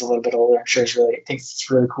Simmons, he's a little bit older. I'm sure thinks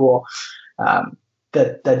it's really cool.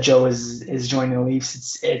 that Joe is joining the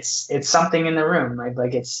Leafs. It's something in the room, right?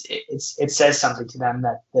 Like it says something to them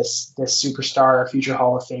that this superstar, future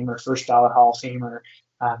Hall of Famer, first ballot Hall of Famer,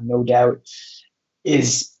 no doubt,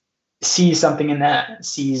 sees something in that,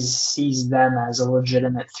 sees them as a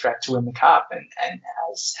legitimate threat to win the cup, and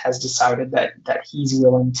has decided that he's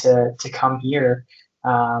willing to come here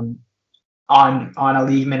on a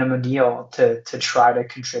league minimum deal to try to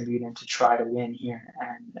contribute and to try to win here.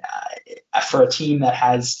 And for a team that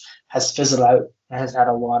has fizzled out, has had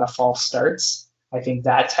a lot of false starts, I think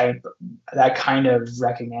that kind of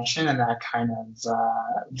recognition and that kind of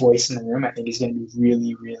voice in the room, I think, is going to be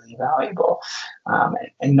really, really valuable.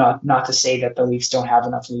 And not to say that the Leafs don't have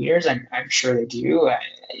enough leaders. I'm sure they do.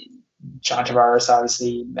 John Tavares,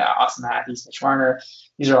 obviously, Austin Matthews, Mitch Marner.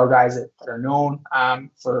 These are all guys that are known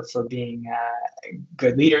for being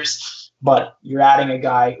good leaders. But you're adding a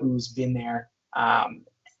guy who's been there,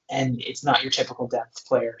 and it's not your typical depth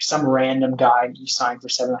player. Some random guy you signed for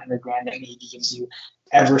 $700,000 that maybe gives you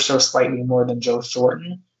ever so slightly more than Joe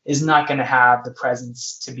Thornton is not going to have the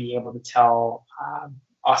presence to be able to tell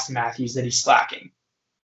Austin Matthews that he's slacking.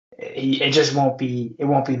 It just won't be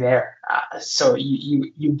there. So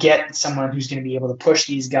you get someone who's going to be able to push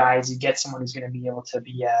these guys. You get someone who's going to be able to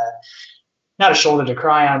be not a shoulder to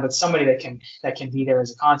cry on, but somebody that can be there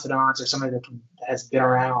as a confidant, or somebody that has been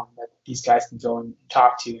around that these guys can go and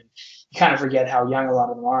talk to. And you kind of forget how young a lot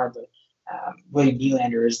of them are, but William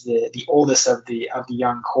Nylander is the oldest of the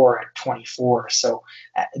young core at 24. So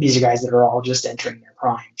these are guys that are all just entering their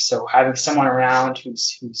prime. So having someone around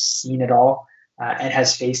who's seen it all and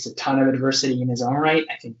has faced a ton of adversity in his own right,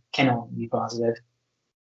 I think can only be positive.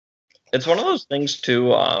 It's one of those things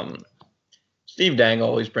too. Steve Dang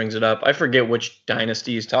always brings it up. I forget which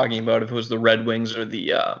dynasty he's talking about, if it was the Red Wings or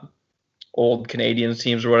the old Canadiens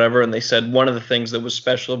teams or whatever. And they said one of the things that was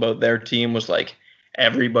special about their team was like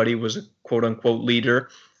everybody was a quote unquote leader.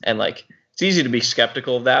 And like it's easy to be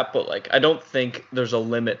skeptical of that, but like I don't think there's a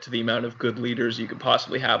limit to the amount of good leaders you could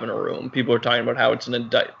possibly have in a room. People are talking about how it's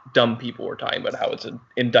dumb people were talking about how it's an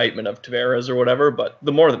indictment of Tavares or whatever, but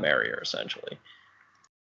the more the merrier, essentially.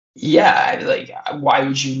 Yeah, like why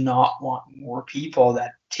would you not want more people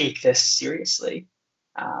that take this seriously?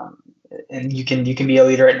 And you can be a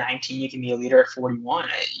leader at 19, you can be a leader at 41.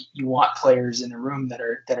 You want players in the room that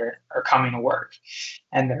are coming to work,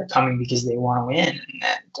 and that are coming because they want to win. And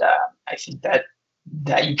I think that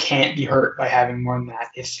you can't be hurt by having more than that.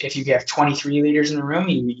 If you have 23 leaders in the room,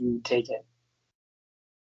 you take it.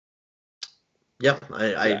 Yep,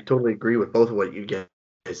 I totally agree with both of what you guys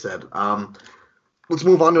said. Let's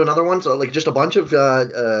move on to another one. So, like, just a bunch of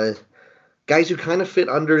guys who kind of fit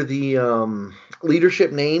under the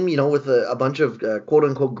leadership name, with a bunch of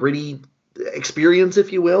quote-unquote gritty experience,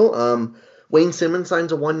 if you will. Wayne Simmonds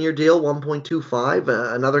signs a 1-year deal,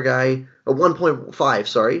 1.25. Another guy, 1.5,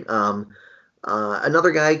 sorry.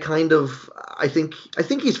 Another guy kind of, I think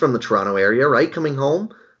he's from the Toronto area, right, coming home?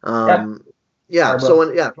 Yeah,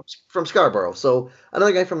 from Scarborough. So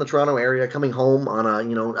another guy from the Toronto area coming home on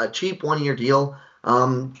a cheap 1-year deal.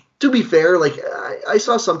 To be fair, like I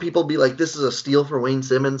saw some people be like, "This is a steal for Wayne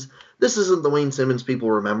Simmonds." This isn't the Wayne Simmonds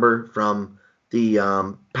people remember from the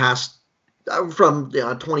past, from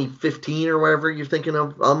 2015 or whatever you're thinking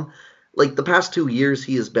of. Like the past 2 years,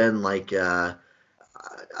 he has been like a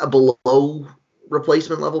below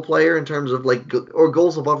replacement level player in terms of like or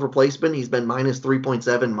goals above replacement. He's been minus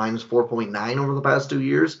 3.7, minus 4.9 over the past 2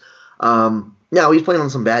 years. Now he's playing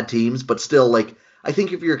on some bad teams, but still, like, I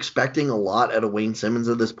think if you're expecting a lot out of Wayne Simmonds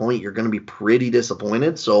at this point, you're going to be pretty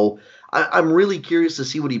disappointed. So I'm really curious to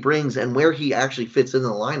see what he brings and where he actually fits in the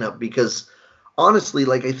lineup, because honestly,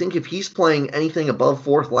 like, I think if he's playing anything above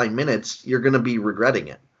fourth line minutes, you're going to be regretting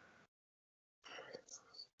it.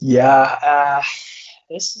 Yeah,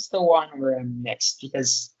 this is the one where I'm mixed,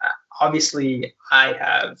 because obviously I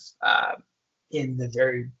have in the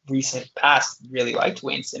very recent past really liked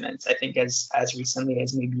Wayne Simmonds. I think as recently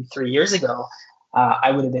as maybe 3 years ago,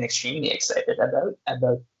 I would have been extremely excited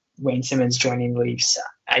about Wayne Simmonds joining the Leafs.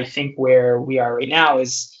 I think where we are right now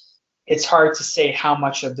is it's hard to say how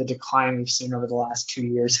much of the decline we've seen over the last 2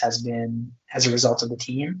 years has been as a result of the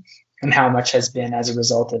team and how much has been as a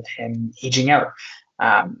result of him aging out.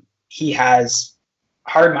 He has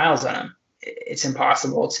hard miles on him. It's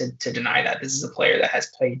impossible to deny that. This is a player that has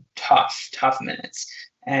played tough minutes,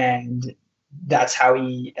 and that's how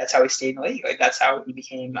he stayed in the league. Like, that's how he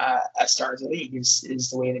became a star of the league, is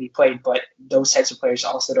the way that he played. But those types of players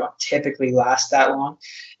also don't typically last that long,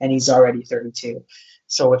 and he's already 32.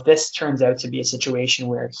 So if this turns out to be a situation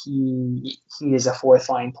where he is a fourth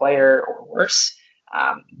line player or worse,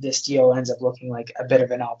 this deal ends up looking like a bit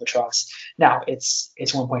of an albatross. Now it's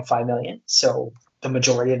 1.5 million, so the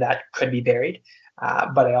majority of that could be buried.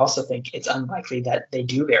 But I also think it's unlikely that they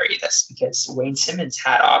do bury this because Wayne Simmonds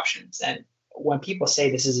had options. And when people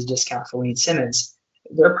say this is a discount for Wayne Simmonds,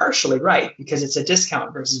 they're partially right because it's a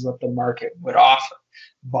discount versus what the market would offer.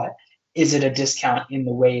 But is it a discount in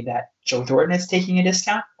the way that Joe Thornton is taking a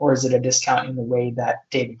discount, or is it a discount in the way that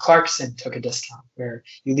David Clarkson took a discount, where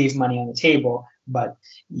you leave money on the table, but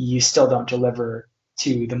you still don't deliver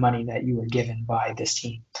to the money that you were given by this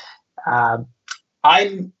team?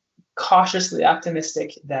 I'm cautiously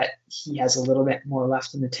optimistic that he has a little bit more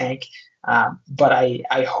left in the tank, but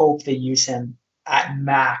I hope they use him at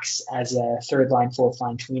max as a third line, fourth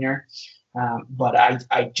line tweener. But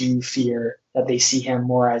I do fear that they see him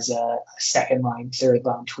more as a second line, third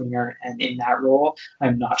line tweener, and in that role,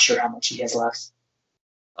 I'm not sure how much he has left.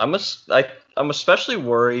 I'm especially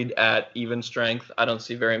worried at even strength. I don't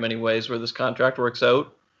see very many ways where this contract works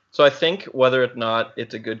out. So I think whether or not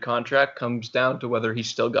it's a good contract comes down to whether he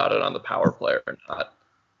still got it on the power play or not.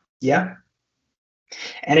 Yeah,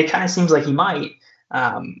 and it kind of seems like he might.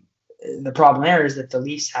 The problem there is that the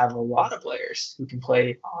Leafs have a lot of players who can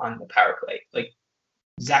play on the power play. Like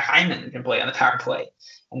Zach Hyman can play on the power play,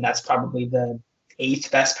 and that's probably the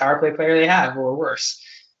 8th best power play player they have, or worse.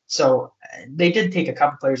 So they did take a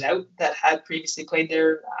couple players out that had previously played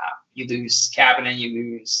there. You lose Kapanen,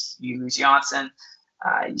 you lose Johnson.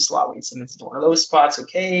 You slot Wayne Simmonds into one of those spots.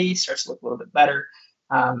 Okay, starts to look a little bit better.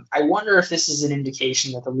 I wonder if this is an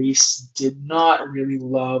indication that the Leafs did not really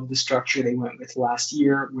love the structure they went with last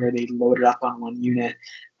year, where they loaded up on one unit,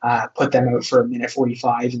 put them out for a minute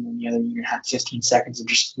 45, and then the other unit had 15 seconds of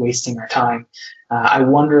just wasting our time. I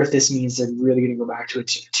wonder if this means they're really going to go back to a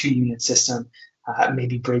two-unit system,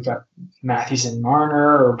 maybe break up Matthews and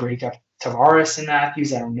Marner, or break up Tavares and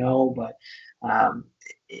Matthews. I don't know, but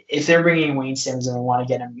if they're bringing in Wayne Simmonds and they want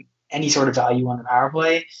to get him any sort of value on the power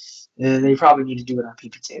play, they probably need to do it on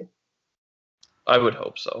PP2. I would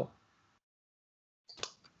hope so.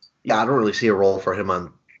 Yeah, I don't really see a role for him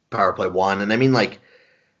on power play 1. And I mean, like,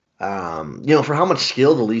 for how much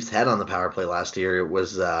skill the Leafs had on the power play last year, it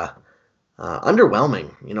was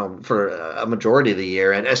underwhelming, for a majority of the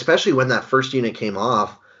year. And especially when that first unit came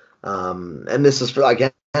off. And this is,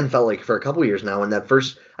 again, felt like for a couple years now. And I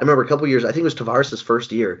remember a couple years, I think it was Tavares'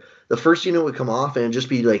 first year, the first unit would come off and just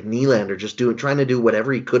be like Nylander, just trying to do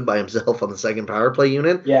whatever he could by himself on the second power play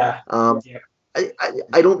unit. Yeah.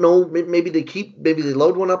 I don't know. Maybe they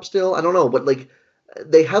load one up still. I don't know. But like,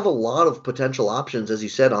 they have a lot of potential options, as you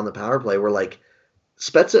said, on the power play, where like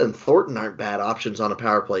Spezza and Thornton aren't bad options on a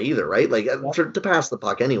power play either, right? Like to pass the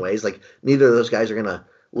puck anyways. Like neither of those guys are going to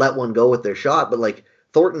let one go with their shot, but like,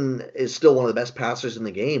 Thornton is still one of the best passers in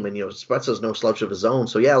the game, and Spezza's no slouch of his own.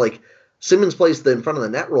 So yeah, like Simmonds plays the in front of the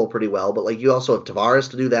net role pretty well, but like you also have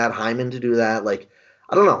Tavares to do that, Hyman to do that. Like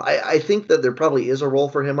I don't know. I think that there probably is a role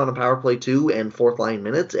for him on a power play 2 and fourth line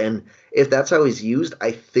minutes, and if that's how he's used,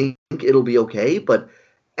 I think it'll be okay. But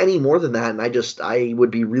any more than that, and I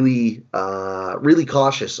would be really really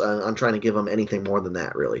cautious on trying to give him anything more than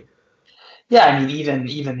that, really. Yeah, I mean,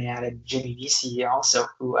 even they added Jimmy Vesey also,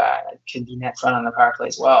 who can be net front on the power play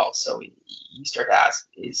as well. So you start to ask,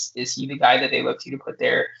 is he the guy that they look to put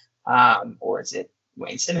there, or is it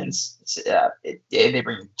Wayne Simmonds? They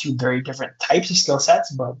bring 2 very different types of skill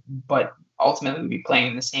sets, but ultimately we'll be playing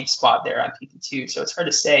in the same spot there on PP2. So it's hard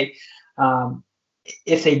to say.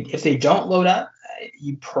 If they don't load up,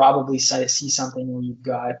 you probably see something where you've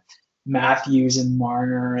got Matthews and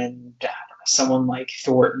Marner and someone like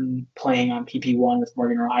Thornton playing on PP1 with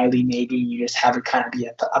Morgan Rielly. Maybe you just have it kind of be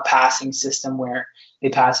a passing system where they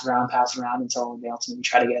pass around until they ultimately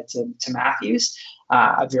try to get it to Matthews,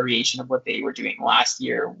 a variation of what they were doing last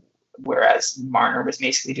year, whereas Marner was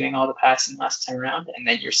basically doing all the passing last time around. And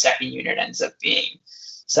then your second unit ends up being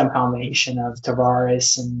some combination of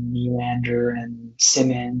Tavares and Nylander and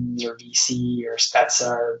Simmonds or VC or Spezza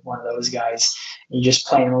or one of those guys. And you just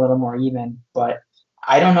play them a little more even. But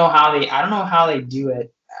I don't know how they do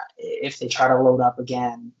it if they try to load up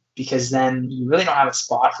again, because then you really don't have a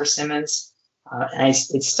spot for Simmonds. And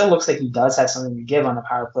it still looks like he does have something to give on the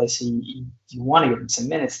power play, so you want to give him some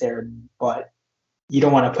minutes there, but you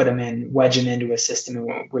don't want to wedge him into a system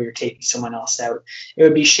where you're taking someone else out. It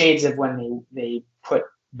would be shades of when they put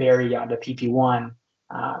Barry onto PP1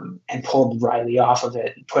 and pulled Rielly off of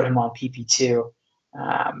it and put him on PP2.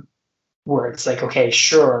 Where it's like, okay,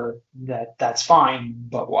 sure, that's fine,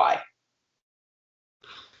 but why?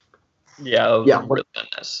 Yeah, really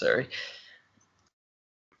unnecessary.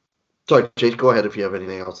 Sorry, Chase, go ahead if you have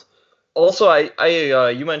anything else. Also, I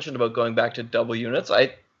you mentioned about going back to double units.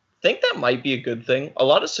 I think that might be a good thing. A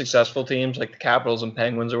lot of successful teams like the Capitals and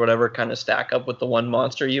Penguins or whatever kind of stack up with the one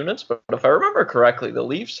monster units. But if I remember correctly, the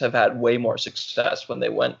Leafs have had way more success when they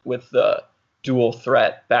went with the dual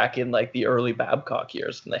threat back in like the early Babcock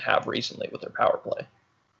years than they have recently with their power play.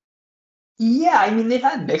 Yeah, I mean, they've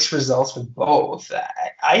had mixed results with both.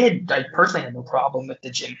 I personally had no problem with the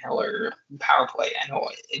Jim Hiller power play. I know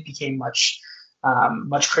it became much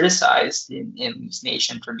criticized in Leafs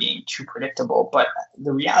Nation for being too predictable, but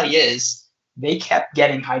the reality is they kept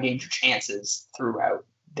getting high danger chances throughout.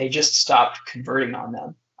 They just stopped converting on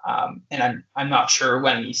them, and I'm not sure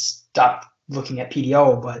when we stopped looking at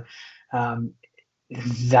PDO, but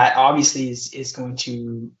that obviously is going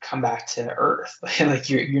to come back to earth. Like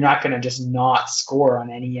you're not going to just not score on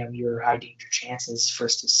any of your high danger chances for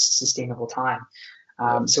sustainable time.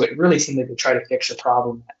 So it really seemed like they tried to fix a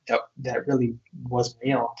problem that really was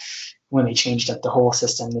real when they changed up the whole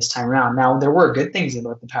system this time around. Now, there were good things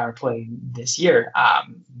about the power play this year.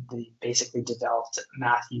 They basically developed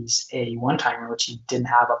Matthews a one-timer, which he didn't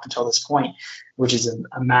have up until this point, which is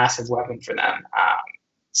a massive weapon for them.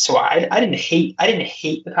 So I didn't hate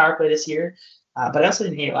the power play this year, but I also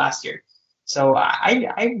didn't hate it last year. So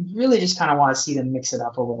I really just kind of want to see them mix it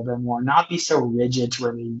up a little bit more, not be so rigid to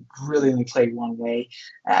where they really only play one way.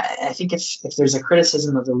 I think if there's a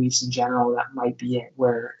criticism of the Leafs in general, that might be it,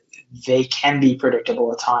 where they can be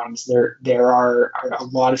predictable at times. There are a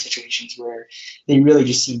lot of situations where they really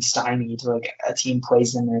just seem stymied, like a team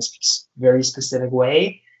plays them in a very specific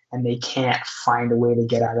way, and they can't find a way to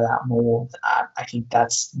get out of that mold. I think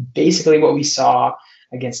that's basically what we saw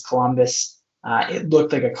against Columbus. It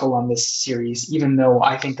looked like a Columbus series, even though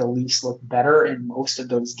I think the Leafs looked better in most of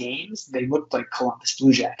those games. They looked like Columbus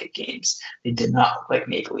Blue Jacket games. They did not look like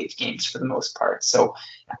Maple Leaf games for the most part. So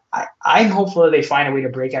I'm hopeful that they find a way to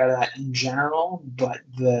break out of that in general, but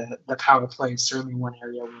the power play is certainly one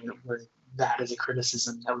area where that is a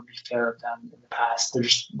criticism that would be fair of them in the past. They're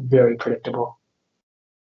just very predictable.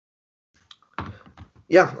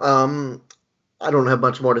 Yeah, I don't have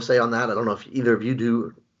much more to say on that. I don't know if either of you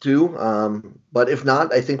do. But if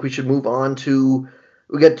not, I think we should move on to.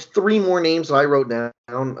 We got 3 more names that I wrote down.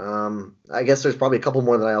 I guess there's probably a couple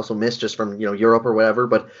more that I also missed just from Europe or whatever.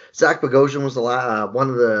 But Zach Bogosian was the one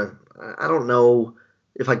of the. I don't know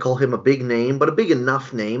if I call him a big name, but a big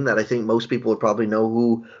enough name that I think most people would probably know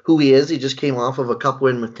who he is. He just came off of a cup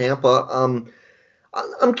win with Tampa.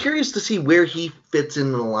 I'm curious to see where he fits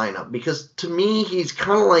in the lineup, because to me he's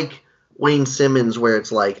kind of like Wayne Simmons, where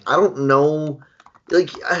it's like I don't know.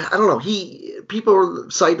 Like, I don't know. People were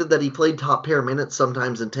cited that he played top pair minutes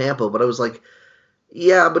sometimes in Tampa, but I was like,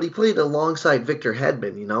 yeah, but he played alongside Victor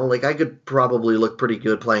Hedman, Like, I could probably look pretty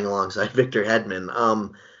good playing alongside Victor Hedman.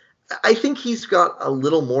 I think he's got a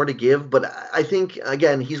little more to give, but I think,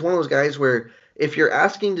 again, he's one of those guys where if you're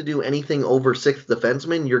asking to do anything over 6th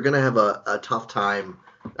defenseman, you're going to have a tough time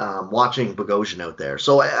watching Bogosian out there.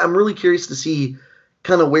 So I'm really curious to see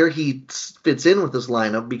kind of where he fits in with this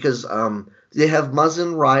lineup, because they have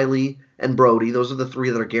Muzzin, Riley, and Brody. Those are the 3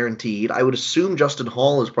 that are guaranteed. I would assume Justin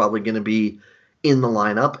Hall is probably going to be in the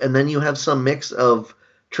lineup. And then you have some mix of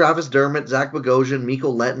Travis Dermott, Zach Bogosian,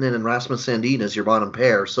 Mikko Lehtinen, and Rasmus Sandin as your bottom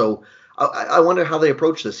pair. So I wonder how they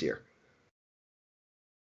approach this year.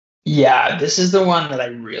 Yeah, this is the one that I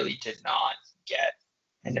really did not get.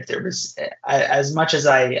 And if there was, as much as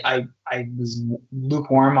I was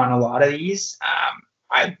lukewarm on a lot of these,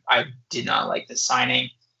 I did not like this signing.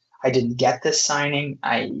 I didn't get this signing.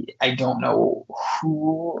 I don't know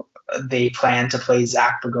who they plan to play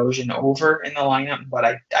Zach Bogosian over in the lineup, but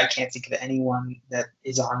I can't think of anyone that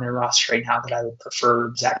is on their roster right now that I would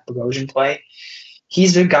prefer Zach Bogosian play.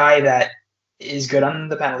 He's the guy that is good on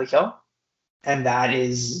the penalty kill, and that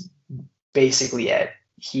is basically it.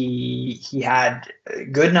 He had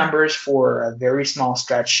good numbers for a very small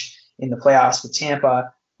stretch in the playoffs with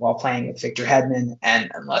Tampa while playing with Victor Hedman, and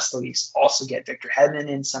unless the Leafs also get Victor Hedman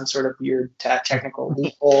in some sort of weird technical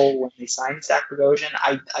loophole when they sign Zach Bogosian,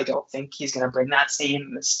 I don't think he's going to bring that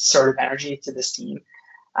same sort of energy to this team.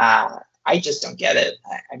 I just don't get it.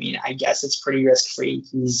 I mean, I guess it's pretty risk-free.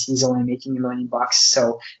 He's only making $1 million,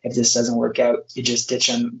 so if this doesn't work out, you just ditch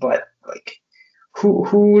him. But like,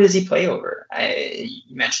 who does he play over?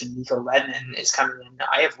 You mentioned Mikko Lehtinen is coming in.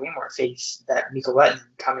 I have way more faith that Mikko Lehtinen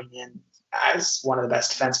coming in as one of the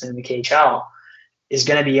best defensemen in the KHL is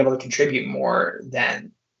going to be able to contribute more than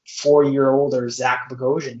 4-year-older Zach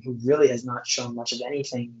Bogosian, who really has not shown much of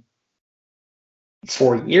anything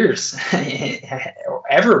for years,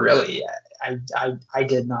 ever really. I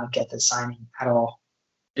did not get this signing at all.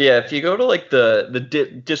 Yeah, if you go to like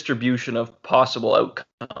the distribution of possible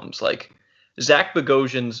outcomes, like Zach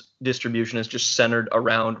Bogosian's distribution is just centered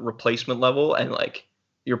around replacement level, and like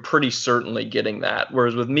you're pretty certainly getting that.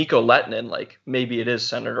 Whereas with Mikko Lehtinen, like maybe it is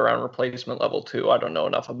centered around replacement level too. I don't know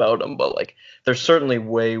enough about him, but like there's certainly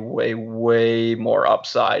way, way, way more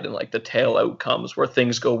upside and like the tail outcomes where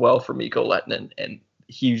things go well for Mikko Lehtinen, and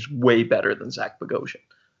he's way better than Zach Bogosian.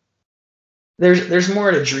 There's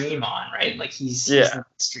more to dream on, right? Like he's in the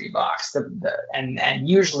mystery box. And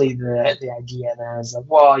usually the idea there is like,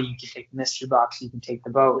 well, you can take the mystery box, you can take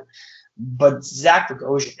the boat. But Zach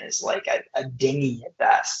Bogosian is like a dinghy at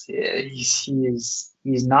best. He's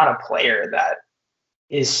not a player that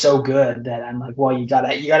is so good that I'm like, well, you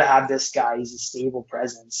gotta have this guy. He's a stable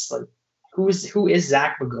presence. Like who is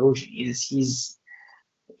Zach Bogosian?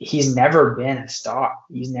 He's never been a star.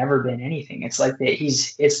 He's never been anything. It's like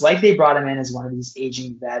they brought him in as one of these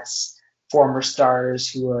aging vets, former stars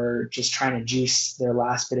who are just trying to juice their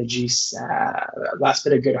last bit of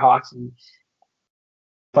good hockey.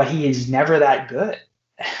 But he is never that good.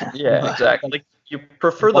 Yeah, exactly. Like you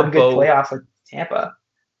prefer the boat. Good playoff with Tampa.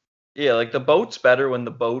 Yeah, like the boat's better when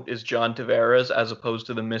the boat is John Tavares as opposed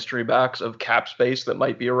to the mystery box of cap space that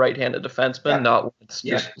might be a right-handed defenseman, not when it's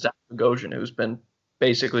just Zach Bogosian, who's been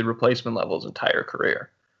basically replacement level his entire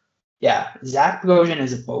career. Yeah, Zach Bogosian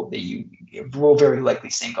is a boat that you will very likely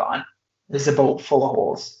sink on. This is a boat full of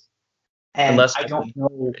holes. And unless I don't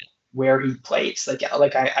know where he plays. Like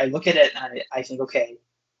I look at it and I think, okay,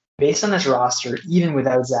 based on this roster, even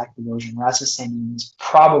without Zach Bogosian, Rasmus Sandin is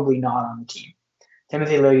probably not on the team.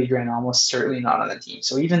 Timothy Liljegren almost certainly not on the team.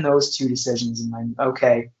 So even those two decisions, I'm like,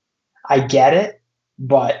 okay, I get it,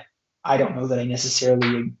 but I don't know that I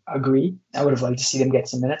necessarily agree. I would have liked to see them get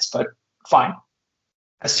some minutes, but fine.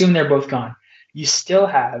 Assume they're both gone. You still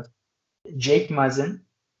have Jake Muzzin,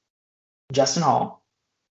 Justin Hall,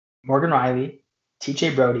 Morgan Rielly,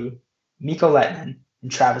 TJ Brodie, Mikko Lehtinen,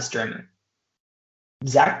 and Travis Dermott.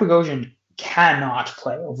 Zach Bogosian cannot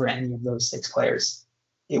play over any of those 6 players.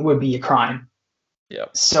 It would be a crime. Yeah.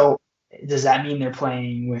 So does that mean they're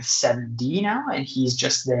playing with 7D now and he's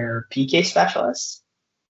just their PK specialist?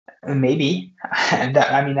 Maybe.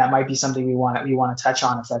 That might be something we want to touch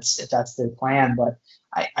on if that's their plan. But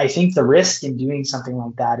I think the risk in doing something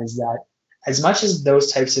like that is that as much as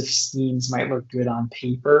those types of schemes might look good on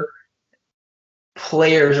paper,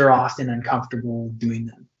 players are often uncomfortable doing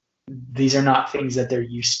them. These are not things that they're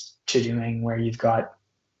used to doing where you've got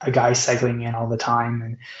a guy cycling in all the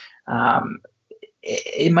time. And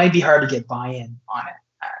it might be hard to get buy-in on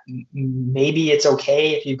it. Maybe it's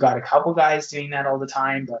okay if you've got a couple guys doing that all the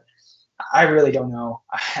time, but I really don't know.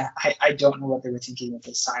 I don't know what they were thinking with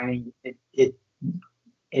this signing. It's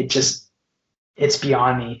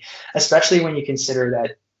beyond me, especially when you consider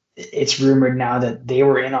that it's rumored now that they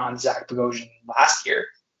were in on Zach Bogosian last year,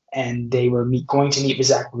 and they were going to meet with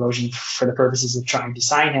Zach Bogosian for the purposes of trying to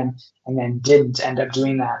sign him, and then didn't end up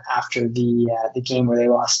doing that after the game where they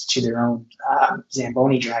lost to their own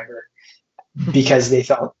Zamboni driver because they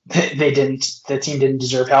felt the team didn't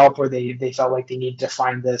deserve help, or they felt like they needed to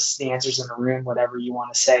find the answers in the room, whatever you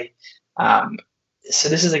want to say. So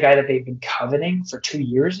this is a guy that they've been coveting for 2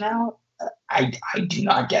 years now. I do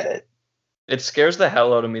not get it. It scares the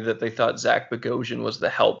hell out of me that they thought Zach Bogosian was the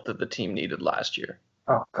help that the team needed last year.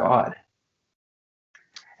 Oh God!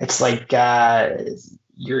 It's like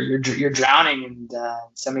you're drowning and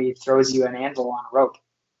somebody throws you an anvil on a rope.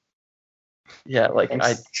 Yeah, like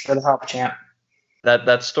Thanks for the help, champ.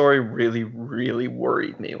 That story really, really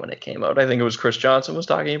worried me when it came out. I think it was Chris Johnson was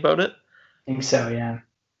talking about it. I think so, yeah.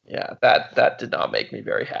 Yeah, that did not make me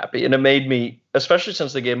very happy. And it made me, especially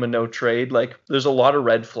since they gave him a no trade, like there's a lot of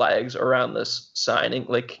red flags around this signing.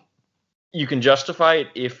 Like you can justify it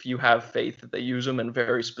if you have faith that they use him in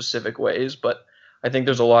very specific ways, but I think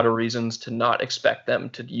there's a lot of reasons to not expect them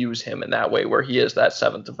to use him in that way where he is that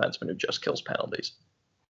 7th defenseman who just kills penalties.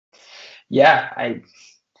 Yeah, I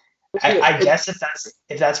guess if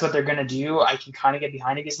that's what they're gonna do, I can kind of get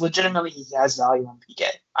behind it because legitimately he has value on PK.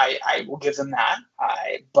 I will give them that.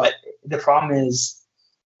 But the problem is,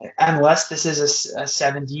 unless this is a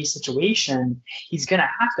 7D situation, he's gonna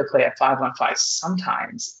have to play at 5-on-5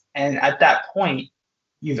 sometimes. And at that point,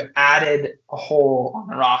 you've added a hole on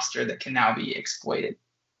the roster that can now be exploited.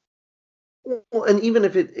 Well, and even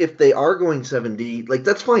if they are going 7D, like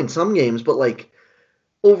that's fine some games, but like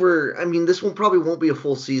this one probably won't be a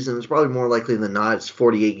full season. It's probably more likely than not it's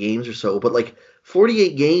 48 games or so. But like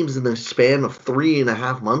 48 games in the span of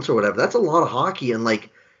 3.5 months or whatever, that's a lot of hockey. And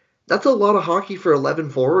like that's a lot of hockey for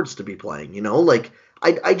 11 forwards to be playing, you know? Like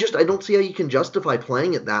I don't see how you can justify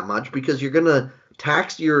playing it that much because you're gonna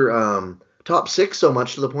tax your top 6 so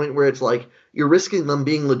much to the point where it's like you're risking them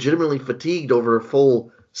being legitimately fatigued over a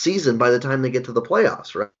full season by the time they get to the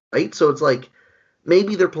playoffs, right? So it's like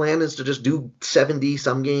maybe their plan is to just do 70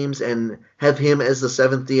 some games and have him as the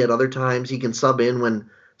seventh D at other times. He can sub in when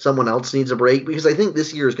someone else needs a break, because I think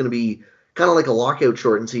this year is going to be kind of like a lockout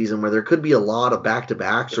shortened season where there could be a lot of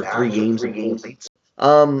back-to-backs or 3 games.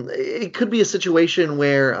 It could be a situation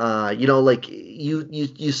where like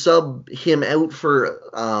you sub him out for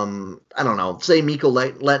I don't know, say Mikko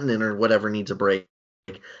Lehtinen or whatever needs a break.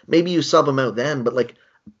 Maybe you sub him out then, but like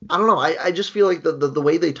I don't know. I just feel like the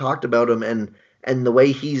way they talked about him and the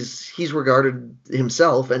way he's regarded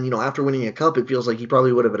himself, and after winning a cup, it feels like he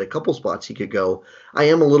probably would have had a couple spots he could go. I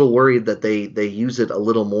am a little worried that they use it a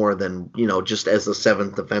little more than just as the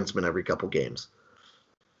seventh defenseman every couple games.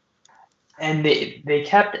 And they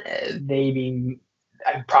kept they being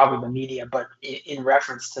probably the media, but in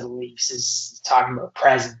reference to the Leafs, is talking about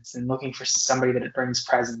presence and looking for somebody that brings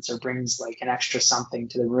presence or brings like an extra something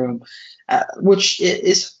to the room, which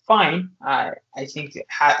is fine. I think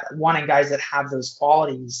wanting guys that have those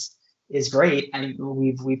qualities is great. And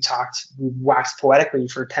we've waxed poetically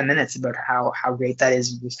for 10 minutes about how great that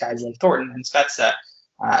is with guys like Thornton and Spezza.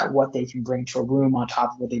 What they can bring to a room on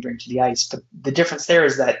top of what they bring to the ice. But the difference there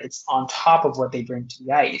is that it's on top of what they bring to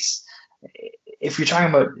the ice. If you're talking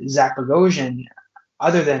about Zach Bogosian,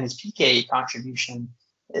 other than his PK contribution,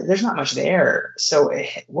 there's not much there. So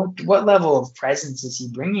what level of presence is he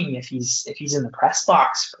bringing if he's in the press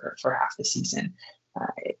box for half the season?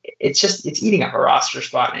 It's eating up a roster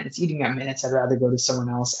spot and it's eating up minutes. I'd rather go to someone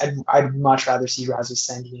else. I'd much rather see Rasmus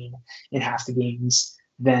Sandin in half the games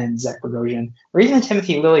than Zach Bogosian, or even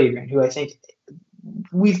Timothy Liljegren, who I think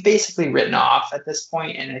we've basically written off at this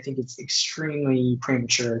point, and I think it's extremely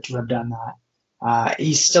premature to have done that.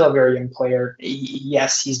 He's still a very young player.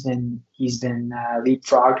 Yes, he's been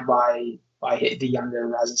leapfrogged by the younger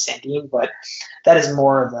Rasmus Sandin, but that is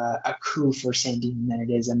more of a coup for Sandin than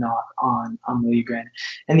it is a knock on Liljegren.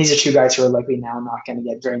 And these are two guys who are likely now not going to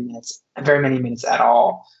get very many minutes at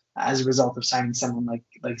all as a result of signing someone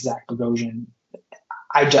like Zach Bogosian.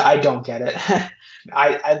 I don't get it.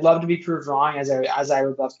 I'd love to be proved wrong, as I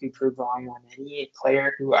would love to be proved wrong on any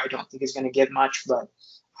player who I don't think is going to get much, but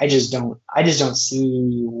I just don't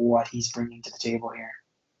see what he's bringing to the table here.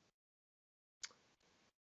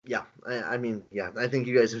 Yeah, I mean, I think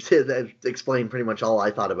you guys have explained pretty much all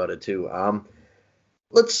I thought about it too. I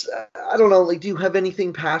don't know, like, do you have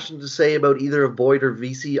anything passionate to say about either of Boyd or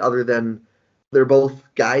Vesey other than they're both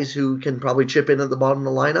guys who can probably chip in at the bottom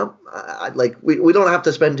of the lineup? We don't have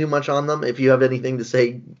to spend too much on them. If you have anything to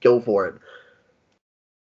say, go for it.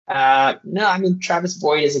 No, I mean, Travis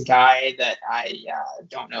Boyd is a guy that I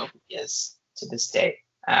don't know who he is to this day.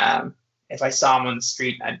 If I saw him on the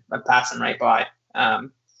street, I'd pass him right by.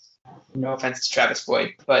 No offense to Travis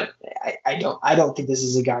Boyd, but I don't think this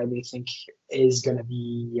is a guy they think is going to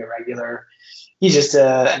be a regular. He's just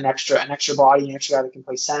an extra body, an extra guy that can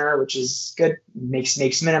play center, which is good.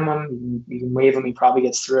 Makes minimum. You can waive him, he probably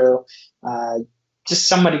gets through. Just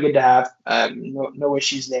somebody good to have. No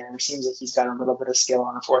issues there. Seems like he's got a little bit of skill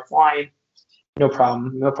on the fourth line. No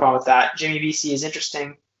problem with that. Jimmy Vesey is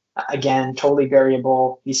interesting. Again, totally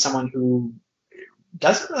variable. He's someone who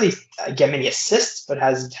doesn't really get many assists, but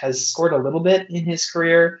has scored a little bit in his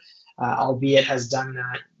career, albeit has done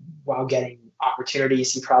that while getting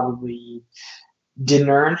opportunities he probably didn't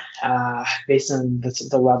earn based on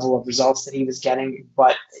the level of results that he was getting.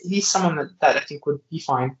 But he's someone that I think would be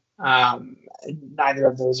fine. Neither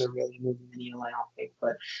of those are really moving the needle, I don't think.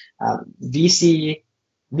 But VC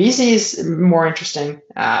is more interesting.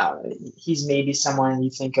 He's maybe someone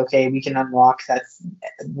you think, okay, we can unlock that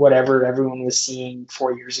whatever everyone was seeing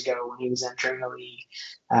 4 years ago when he was entering the league.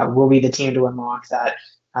 We'll be the team to unlock that.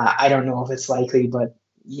 I don't know if it's likely, but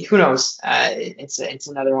who knows? It's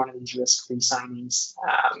another one of these risk-free signings.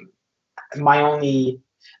 My only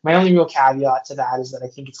real caveat to that is that I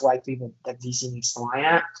think it's likely that VC needs to line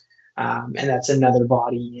up. And that's another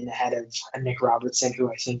body in ahead of Nick Robertson,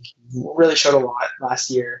 who I think really showed a lot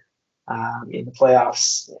last year in the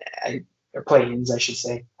playoffs, or play-ins, I should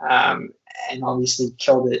say, and obviously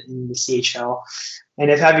killed it in the CHL. And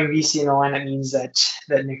if having VC in the lineup means that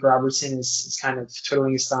Nick Robertson is kind of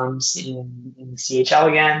twiddling his thumbs in the CHL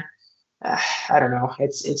again, I don't know.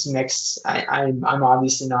 It's mixed. I'm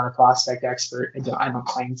obviously not a prospect expert. I don't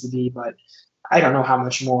claim to be, but I don't know how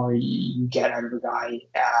much more you get out of a guy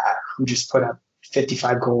who just put up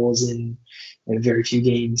 55 goals in very few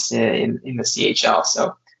games in the CHL.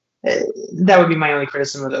 So that would be my only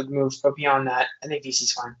criticism of the move. But beyond that, I think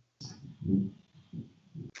VC's fine.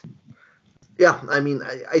 Yeah, I mean,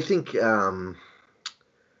 I think I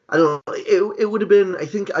don't know. It would have been. I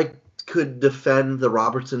think I could defend the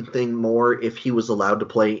Robertson thing more if he was allowed to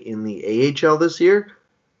play in the AHL this year,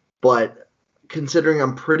 but considering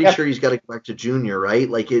I'm pretty sure he's got to go back to junior, right?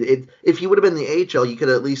 Like if he would have been in the AHL, you could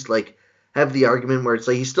at least like have the argument where it's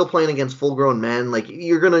like he's still playing against full-grown men. Like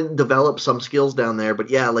you're gonna develop some skills down there, but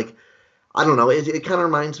yeah, like I don't know. It kind of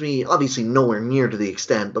reminds me, obviously nowhere near to the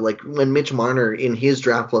extent, but like when Mitch Marner in his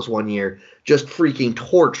Draft Plus 1 year just freaking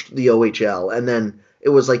torched the OHL, and then it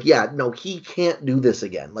was like, yeah, no, he can't do this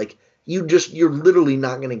again. Like you're literally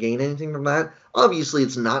not going to gain anything from that. Obviously,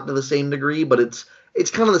 it's not to the same degree, but it's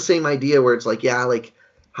kind of the same idea where it's like, yeah, like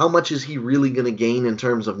how much is he really going to gain in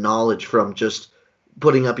terms of knowledge from just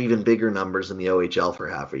putting up even bigger numbers in the OHL for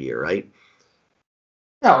half a year, right?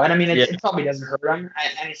 No, and I mean it probably doesn't hurt him.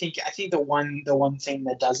 And I think the one thing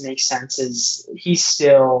that does make sense is he's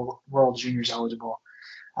still World Juniors eligible.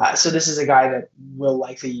 So this is a guy that will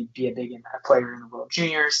likely be a big impact player in the World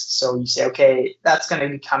Juniors. So you say, okay, that's going to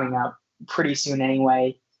be coming up pretty soon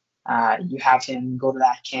anyway. You have him go to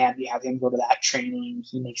that camp. You have him go to that training.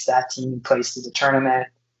 He makes that team. He plays to the tournament.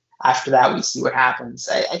 After that, we see what happens.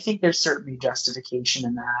 I think there's certainly justification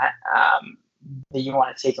in that. That you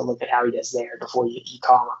want to take a look at how he does there before you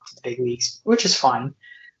call him up to the big leagues, which is fun.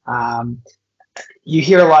 You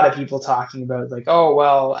hear a lot of people talking about like, oh,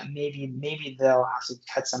 well, maybe they'll have to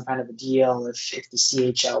cut some kind of a deal if the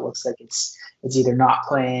CHL looks like it's either not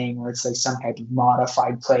playing or it's like some type of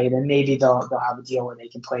modified play, then maybe they'll have a deal where they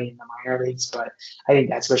can play in the minor leagues. But I think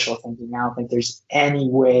that's wishful thinking. I don't think there's any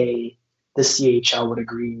way the CHL would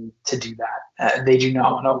agree to do that. They do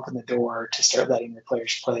not want to open the door to start letting their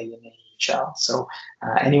players play in the AHL. So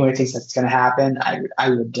anyone who thinks that's going to happen, I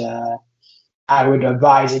would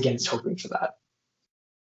advise against hoping for that.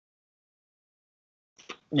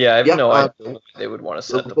 Yeah, I have no idea why they would want to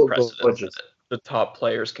set the precedent that the top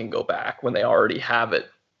players can go back when they already have it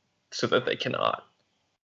so that they cannot.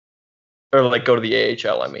 Or like go to the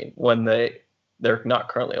AHL, I mean, when they're not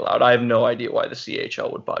currently allowed. I have no idea why the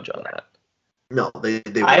CHL would budge on that. No, they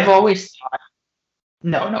I've always thought,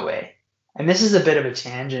 no way. And this is a bit of a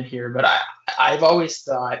tangent here, but I've always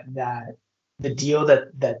thought that the deal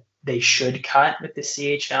that they should cut with the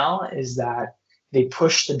CHL is that they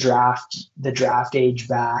push the draft age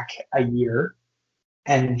back a year,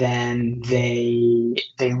 and then they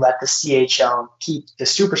let the CHL keep the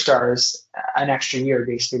superstars an extra year,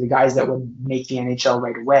 basically the guys that would make the NHL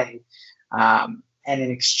right away. And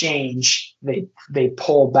in exchange, they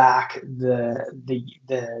pull back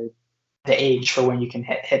the age for when you can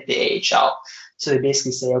hit the AHL. So they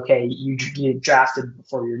basically say, okay, you drafted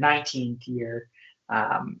for your 19th year,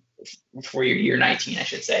 for your year 19, I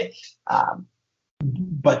should say.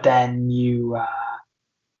 But then you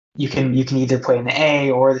can either play in the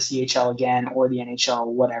A or the CHL again or the NHL,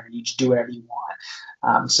 whatever. You just do whatever you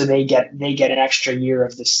want. So they get an extra year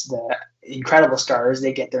of the incredible stars.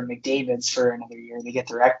 They get their McDavids for another year. They get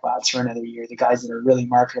their Ekblads for another year. The guys that are really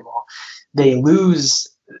marketable. They lose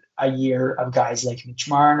a year of guys like Mitch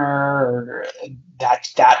Marner or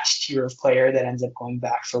that tier of player that ends up going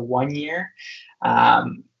back for 1 year.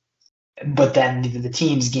 But then the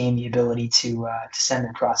teams gain the ability to send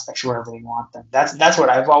their prospects wherever they want them. That's what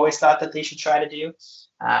I've always thought that they should try to do.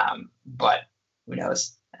 But who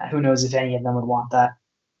knows? Who knows if any of them would want that?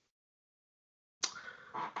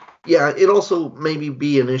 Yeah, it also maybe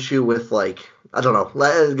be an issue with like, I don't know.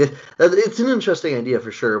 It's an interesting idea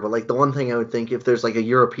for sure, but like the one thing I would think, if there's like a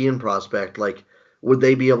European prospect, like would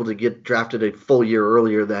they be able to get drafted a full year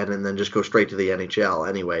earlier then and then just go straight to the NHL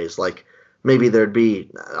anyways? Like maybe there'd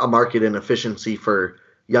be a market inefficiency for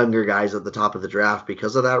younger guys at the top of the draft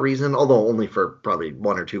because of that reason, although only for probably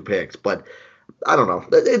 1 or 2 picks. But I don't know.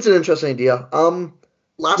 It's an interesting idea.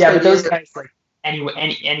 But those guys, like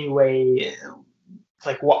anyway,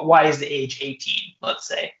 like why is the age 18? Let's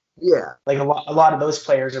say. Yeah. Like a lot of those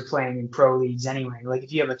players are playing in pro leagues anyway. Like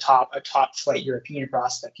if you have a top flight European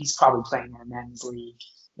prospect, he's probably playing in a men's league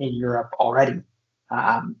in Europe already.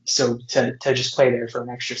 So to just play there for an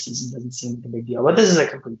extra season doesn't seem like a big deal. But this is a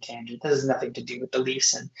complete tangent. This has nothing to do with the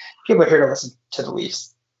Leafs, and people are here to listen to the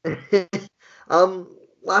Leafs.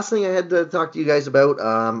 Last thing I had to talk to you guys about,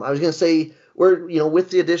 I was going to say,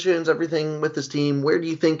 with the additions, everything with this team, where do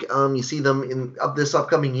you think you see them in this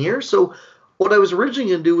upcoming year? So what I was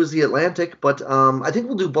originally going to do was the Atlantic, but I think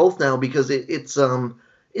we'll do both now because it's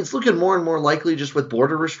looking more and more likely, just with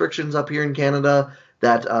border restrictions up here in Canada,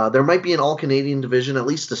 that there might be an all-Canadian division, at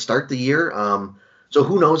least to start the year. So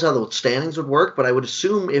who knows how the standings would work, but I would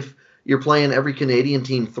assume if you're playing every Canadian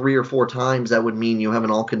team 3 or 4 times, that would mean you have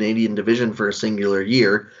an all-Canadian division for a singular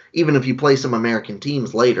year, even if you play some American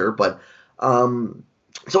teams later. But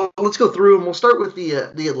so let's go through, and we'll start with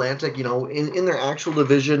the Atlantic. In their actual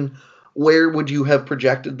division, where would you have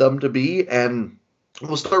projected them to be? And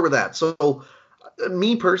we'll start with that. So,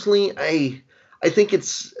 me personally, I think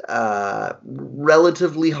it's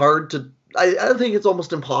relatively hard to. I think it's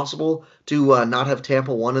almost impossible to not have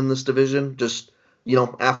Tampa one in this division. Just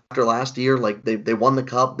after last year, like they won the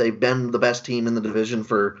cup, they've been the best team in the division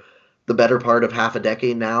for the better part of half a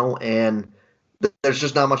decade now, and there's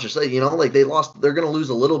just not much to say. Like they're going to lose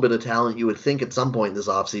a little bit of talent, you would think, at some point this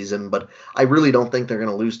offseason, but I really don't think they're going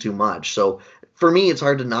to lose too much. So for me, it's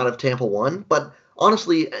hard to not have Tampa one, but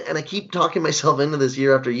honestly, and I keep talking myself into this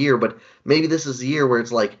year after year, but maybe this is the year where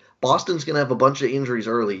it's like Boston's going to have a bunch of injuries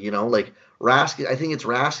early, like Rask, I think it's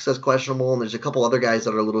Rask that's questionable, and there's a couple other guys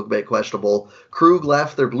that are a little bit questionable. Krug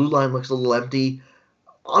left, their blue line looks a little empty.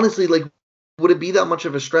 Honestly, like, would it be that much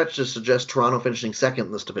of a stretch to suggest Toronto finishing second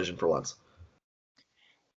in this division for once?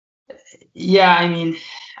 Yeah, I mean,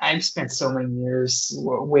 I've spent so many years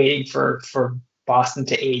waiting for Boston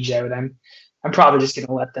to age out. I'm probably just going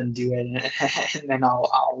to let them do it, and then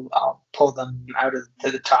I'll pull them out of to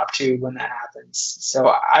the top two when that happens. So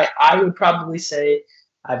I would probably say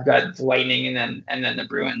I've got the Lightning and then the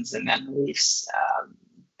Bruins and then the Leafs.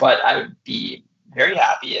 But I would be very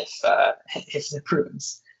happy if the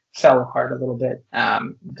Bruins fell apart a little bit.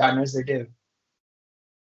 God knows they're due.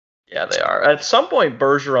 Yeah, they are. At some point,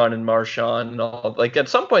 Bergeron and Marchand and all, like at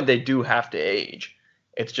some point they do have to age.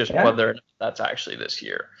 It's just whether that's actually this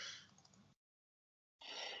year.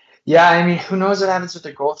 Yeah, I mean, who knows what happens with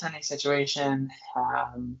their goaltending situation?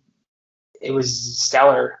 It was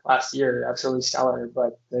stellar last year, absolutely stellar,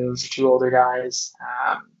 but those two older guys,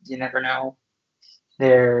 you never know.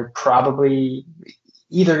 They're probably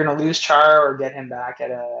either going to lose Char or get him back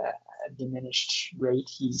at a diminished rate.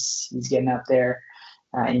 He's getting up there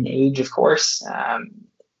in age, of course, and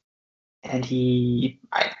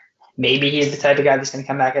maybe he's the type of guy that's going to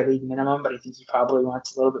come back at league minimum, but I think he probably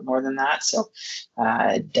wants a little bit more than that. So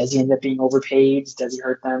does he end up being overpaid? Does he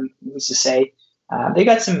hurt them? Who's to say? They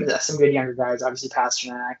got some good younger guys, obviously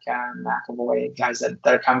Pasternak, McAvoy, guys that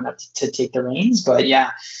are coming up to take the reins. But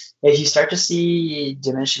yeah, if you start to see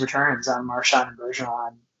diminishing returns on Marchand and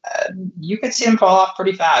Bergeron, you could see them fall off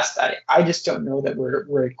pretty fast. I just don't know that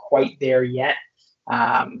we're quite there yet.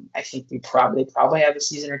 I think they probably have a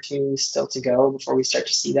season or two still to go before we start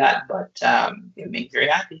to see that, but it would make me very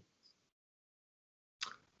happy.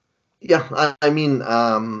 Yeah, I mean,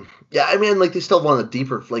 like they still want a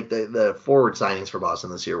deeper, like the forward signings for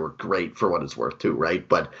Boston this year were great for what it's worth too, right?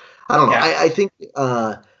 But I don't know.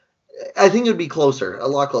 Yeah. I think it would be closer, a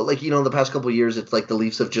lot closer. Like, the past couple of years, it's like the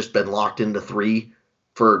Leafs have just been locked into 3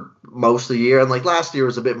 for most of the year, and like last year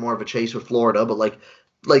was a bit more of a chase with Florida, but like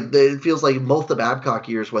it feels like both the Babcock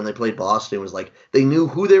years when they played Boston was like they knew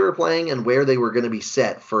who they were playing and where they were going to be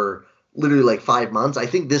set for literally like 5 months. I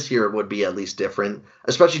think this year it would be at least different,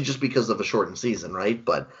 especially just because of a shortened season, right?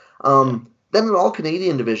 But then an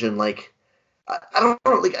all-Canadian division, like I don't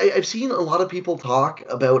know, like I've seen a lot of people talk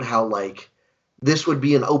about how like this would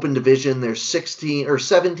be an open division. There's 6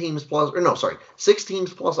 teams plus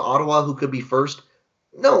Ottawa who could be first.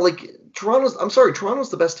 No, like Toronto's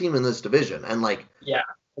the best team in this division, and like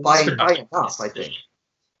by enough, I think.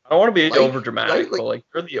 I don't want to be over dramatic, but like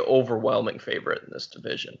they're the overwhelming favorite in this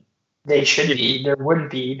division. They should be. There wouldn't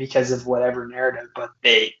be because of whatever narrative, but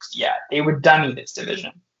they would dummy this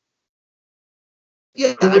division.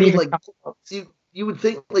 Yeah, I mean, like you would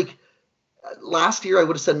think like last year I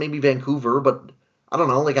would have said maybe Vancouver, but I don't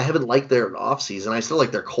know. Like I haven't liked their offseason. I still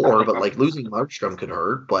like their core, but like losing Markstrom could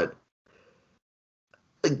hurt. But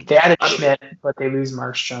like, they added Schmidt, but they lose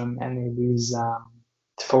Markstrom and they lose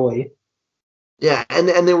Foley. Yeah, and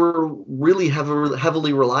they were really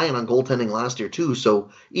heavily reliant on goaltending last year too. So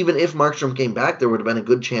even if Markstrom came back, there would have been a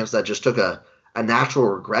good chance that just took a natural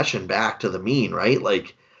regression back to the mean, right?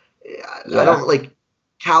 Like I don't like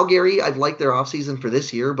Calgary. I'd like their offseason for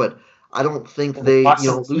this year, but I don't think they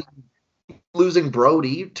losing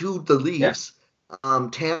Brody to the Leafs. Yeah.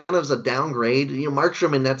 Tanev's a downgrade.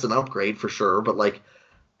 Markstrom and net's an upgrade for sure, but like,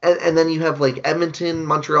 and then you have like Edmonton,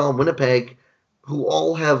 Montreal, and Winnipeg, who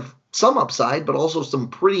all have some upside, but also some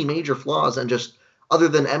pretty major flaws, and just other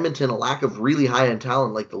than Edmonton, a lack of really high-end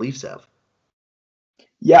talent like the Leafs have.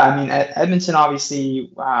 Yeah, I mean, Edmonton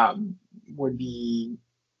obviously would be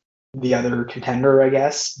the other contender, I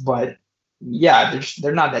guess, but yeah,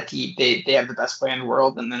 they're not that deep. They have the best player in the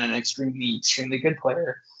world, and then an extremely good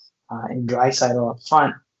player in Draisaitl up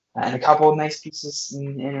front, and a couple of nice pieces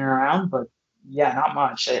in and around, but yeah, not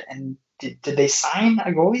much. And did they sign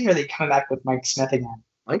a goalie, or are they coming back with Mike Smith again?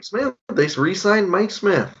 Mike Smith. They re-signed Mike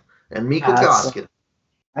Smith and Mikko Koskinen.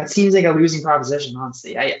 That seems like a losing proposition,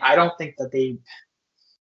 honestly. I don't think that they.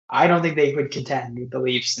 I don't think they could contend with the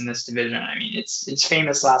Leafs in this division. I mean, it's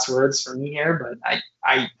famous last words for me here, but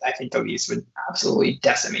I think the Leafs would absolutely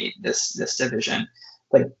decimate this division.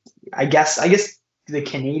 Like I guess the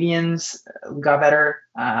Canadians got better,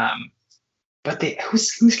 but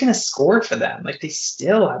who's gonna score for them? Like they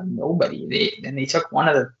still have nobody. They took one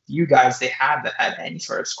of the few guys they had that had any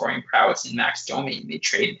sort of scoring prowess in Max Domi, and they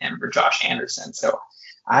traded him for Josh Anderson. So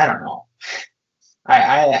I don't know.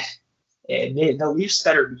 The Leafs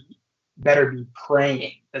better be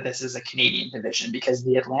praying that this is a Canadian division, because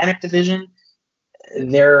the Atlantic division,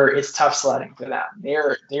 it's tough sledding for them.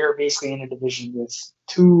 They're basically in a division with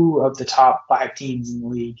two of the top 5 teams in the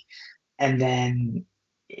league, and then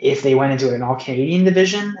if they went into an all Canadian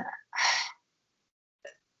division,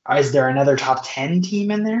 is there another top 10 team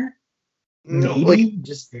in there? No, Maybe like,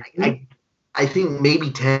 just I think maybe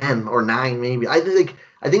 10 or 9, maybe. I think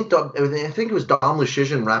it was Dom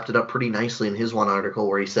Luszczyszyn wrapped it up pretty nicely in his one article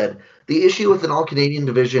where he said the issue with an all Canadian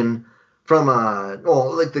division from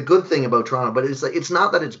like the good thing about Toronto, but it's like it's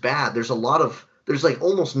not that it's bad. There's like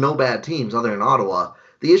almost no bad teams other than Ottawa.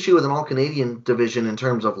 The issue with an all Canadian division in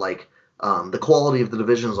terms of like the quality of the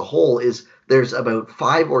division as a whole is there's about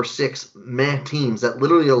 5 or 6 meh teams that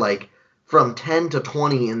literally are like from 10 to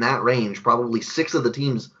 20 in that range. Probably 5 of the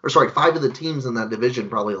teams in that division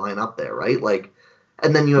probably line up there, right? Like,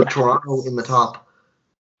 and then you have Toronto in the top,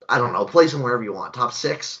 I don't know, place them wherever you want, top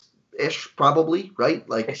 6-ish probably, right?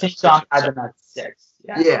 Like I think Dom had them at 6.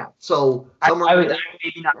 Yeah. So I would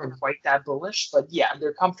maybe not quite that bullish, but yeah,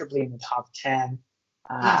 they're comfortably in the top 10.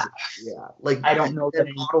 Yeah, like I don't know that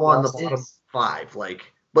Ottawa in the bottom 5, like,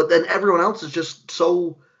 but then everyone else is just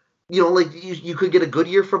so, like you could get a good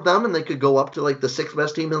year from them and they could go up to like the 6th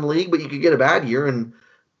best team in the league, but you could get a bad year and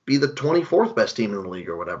be the 24th best team in the league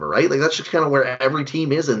or whatever, right? Like that's just kind of where every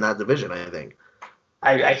team is in that division, I think.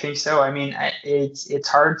 I think so. I mean, it's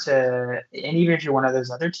hard to, and even if you're one of those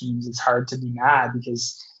other teams, it's hard to be mad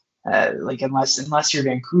because, like unless you're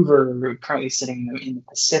Vancouver, currently sitting in the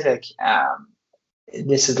Pacific,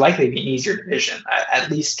 this is likely to be an easier division, at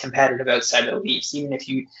least competitive outside of the Leafs. Even if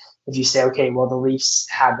you say, okay, well the Leafs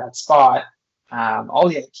have that spot, all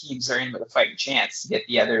the other teams are in with a fighting chance to get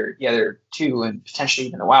the other 2 and potentially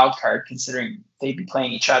even the wild card, considering they'd be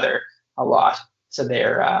playing each other a lot. So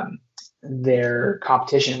their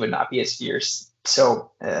competition would not be as fierce.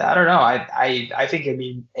 So I don't know. I think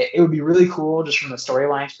it would be really cool just from a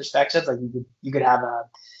storylines perspective. Like you could have a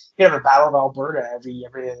Battle of Alberta every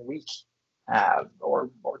other week, or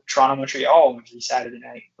Toronto Montreal every Saturday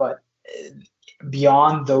night. But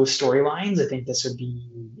beyond those storylines, I think this would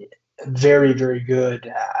be very, very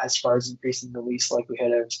good as far as increasing the least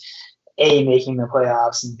likelihood of A, making the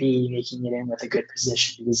playoffs, and B, making it in with a good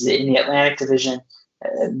position. Because in the Atlantic division,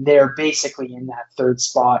 they're basically in that 3rd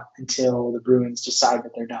spot until the Bruins decide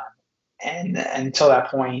that they're done. And until that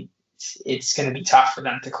point, it's going to be tough for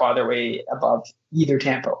them to claw their way above either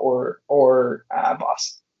Tampa or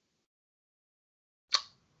Boston.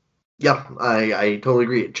 Yeah, I totally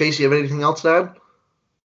agree. Chase, you have anything else to add?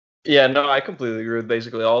 Yeah, no, I completely agree with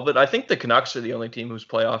basically all of it. I think the Canucks are the only team whose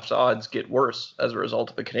playoffs odds get worse as a result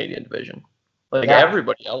of the Canadian division. Like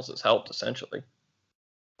everybody else has helped essentially.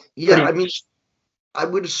 Yeah, I mean, I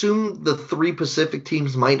would assume the 3 Pacific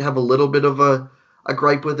teams might have a little bit of a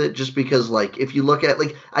gripe with it, just because, like, if you look at,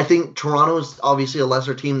 like, I think Toronto is obviously a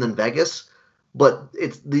lesser team than Vegas, but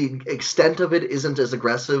it's the extent of it isn't as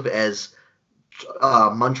aggressive as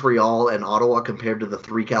Montreal and Ottawa compared to the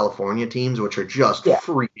 3 California teams, which are just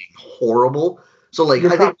freaking horrible. So, like,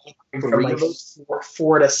 I think 3 of those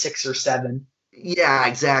 4 to 6 or 7. Yeah,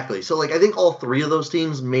 exactly. So, like, I think all 3 of those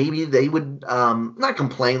teams, maybe they would not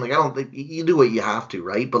complain. Like, I don't think you do what you have to,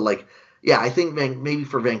 right? But, like, yeah, I think maybe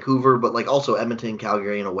for Vancouver, but, like, also Edmonton,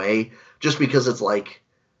 Calgary in a way, just because it's like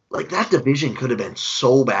that division could have been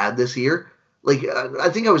so bad this year. Like, I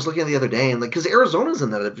think I was looking at the other day, and, like, because Arizona's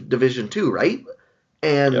in that division too, right?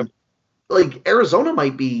 And, like, Arizona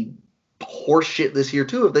might be horse shit this year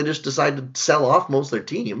too if they just decide to sell off most of their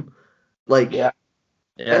team. Like, yeah,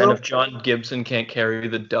 and if John Gibson can't carry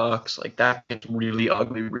the Ducks, like that gets really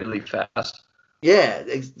ugly really fast. Yeah,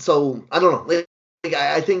 so I don't know. Like,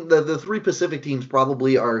 I think the 3 Pacific teams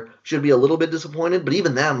probably should be a little bit disappointed, but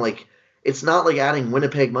even them, like, it's not like adding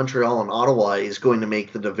Winnipeg, Montreal, and Ottawa is going to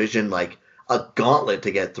make the division like a gauntlet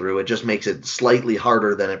to get through. It just makes it slightly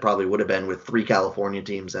harder than it probably would have been with 3 California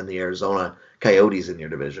teams and the Arizona Coyotes in your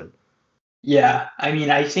division. Yeah, I mean,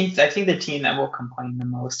 I think the team that will complain the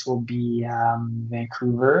most will be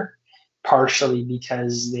Vancouver, partially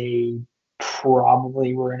because they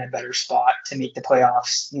probably were in a better spot to make the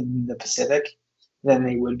playoffs in the Pacific. than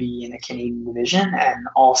they would be in the Canadian division. And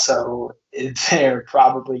also, they're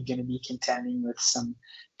probably going to be contending with some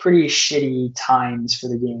pretty shitty times for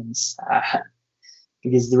the games.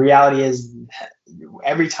 Because the reality is,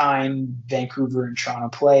 every time Vancouver and Toronto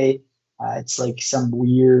play, it's like some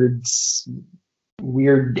weird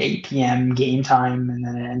 8 p.m. game time, and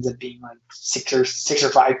then it ends up being like 6 or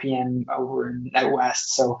 5 p.m. over in out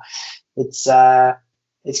west. So it's going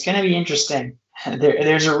to be interesting.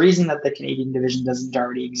 There's a reason that the Canadian division doesn't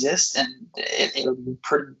already exist, and it'll be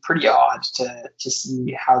pretty odd to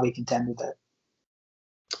see how they contend with it.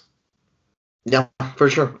 Yeah, for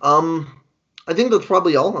sure. I think that's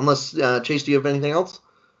probably all, unless, Chase, do you have anything else?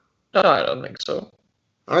 No, I don't think so.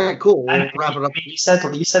 All right, cool. We'll wrap it up. You said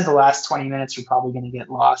the last 20 minutes are probably going to get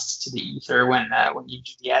lost to the ether when you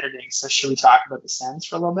do the editing. So should we talk about the Sens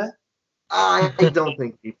for a little bit? I don't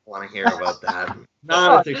think people want to hear about that.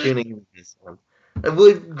 Not if they're tuning in this one.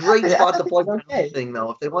 Great spot to plug anything,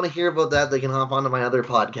 though. If they want to hear about that, they can hop onto my other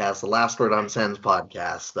podcast, the Last Word on Sens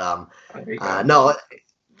podcast.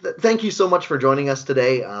 Thank you so much for joining us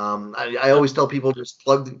today. I always tell people just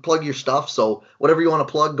plug your stuff. So whatever you want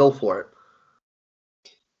to plug, go for it.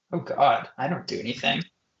 Oh God, I don't do anything.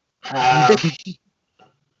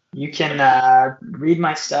 You can read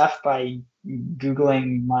my stuff by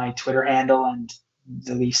Googling my Twitter handle and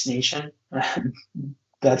the Leafs Nation.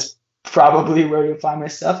 That's probably where you'll find my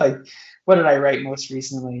stuff. What did I write most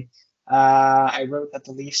recently? I wrote that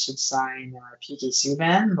the Leafs should sign PK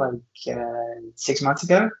Subban like 6 months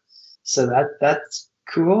ago. So that's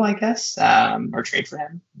cool, I guess, or trade for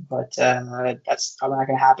him. But that's probably not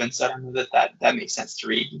going to happen. So I don't know that makes sense to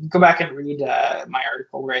read. You can go back and read my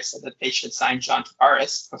article where I said that they should sign John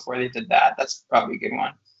Tavares before they did that. That's probably a good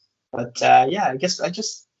one. But yeah, I guess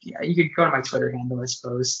you could go to my Twitter handle, I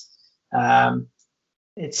suppose.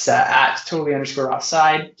 It's at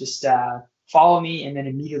 @totally_offside. Just follow me and then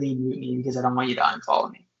immediately mute me because I don't want you to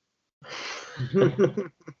unfollow me.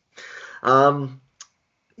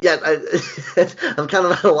 Yeah, I'm kind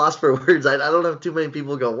of at a loss for words. I don't have too many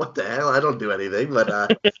people go, what the hell? I don't do anything.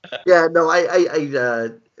 But yeah, no, I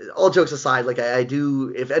all jokes aside, like I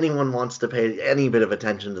do, if anyone wants to pay any bit of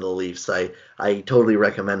attention to the Leafs, I totally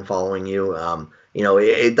recommend following you.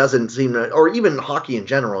 It doesn't seem to, or even hockey in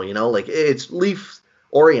general, like it's Leafs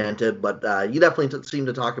oriented, but you definitely seem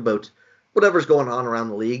to talk about whatever's going on around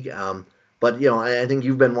the league. But I think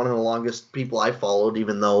you've been one of the longest people I followed,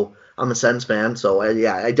 even though I'm a Sens fan. So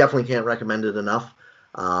yeah, I definitely can't recommend it enough.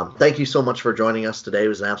 Thank you so much for joining us today. It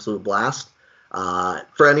was an absolute blast.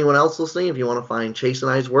 For anyone else listening, if you want to find Chase and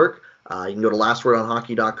I's work, you can go to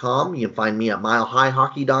lastwordonhockey.com. You can find me at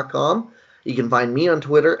milehighhockey.com. You can find me on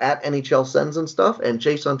Twitter at NHL Sens and stuff, and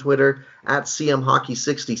Chase on Twitter at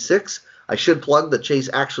CMHockey66. I should plug that Chase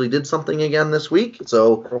actually did something again this week,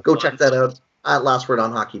 so go check that out at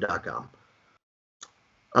lastwordonhockey.com.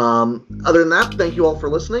 Other than that, thank you all for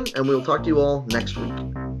listening, and we'll talk to you all next week.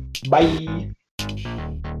 Bye.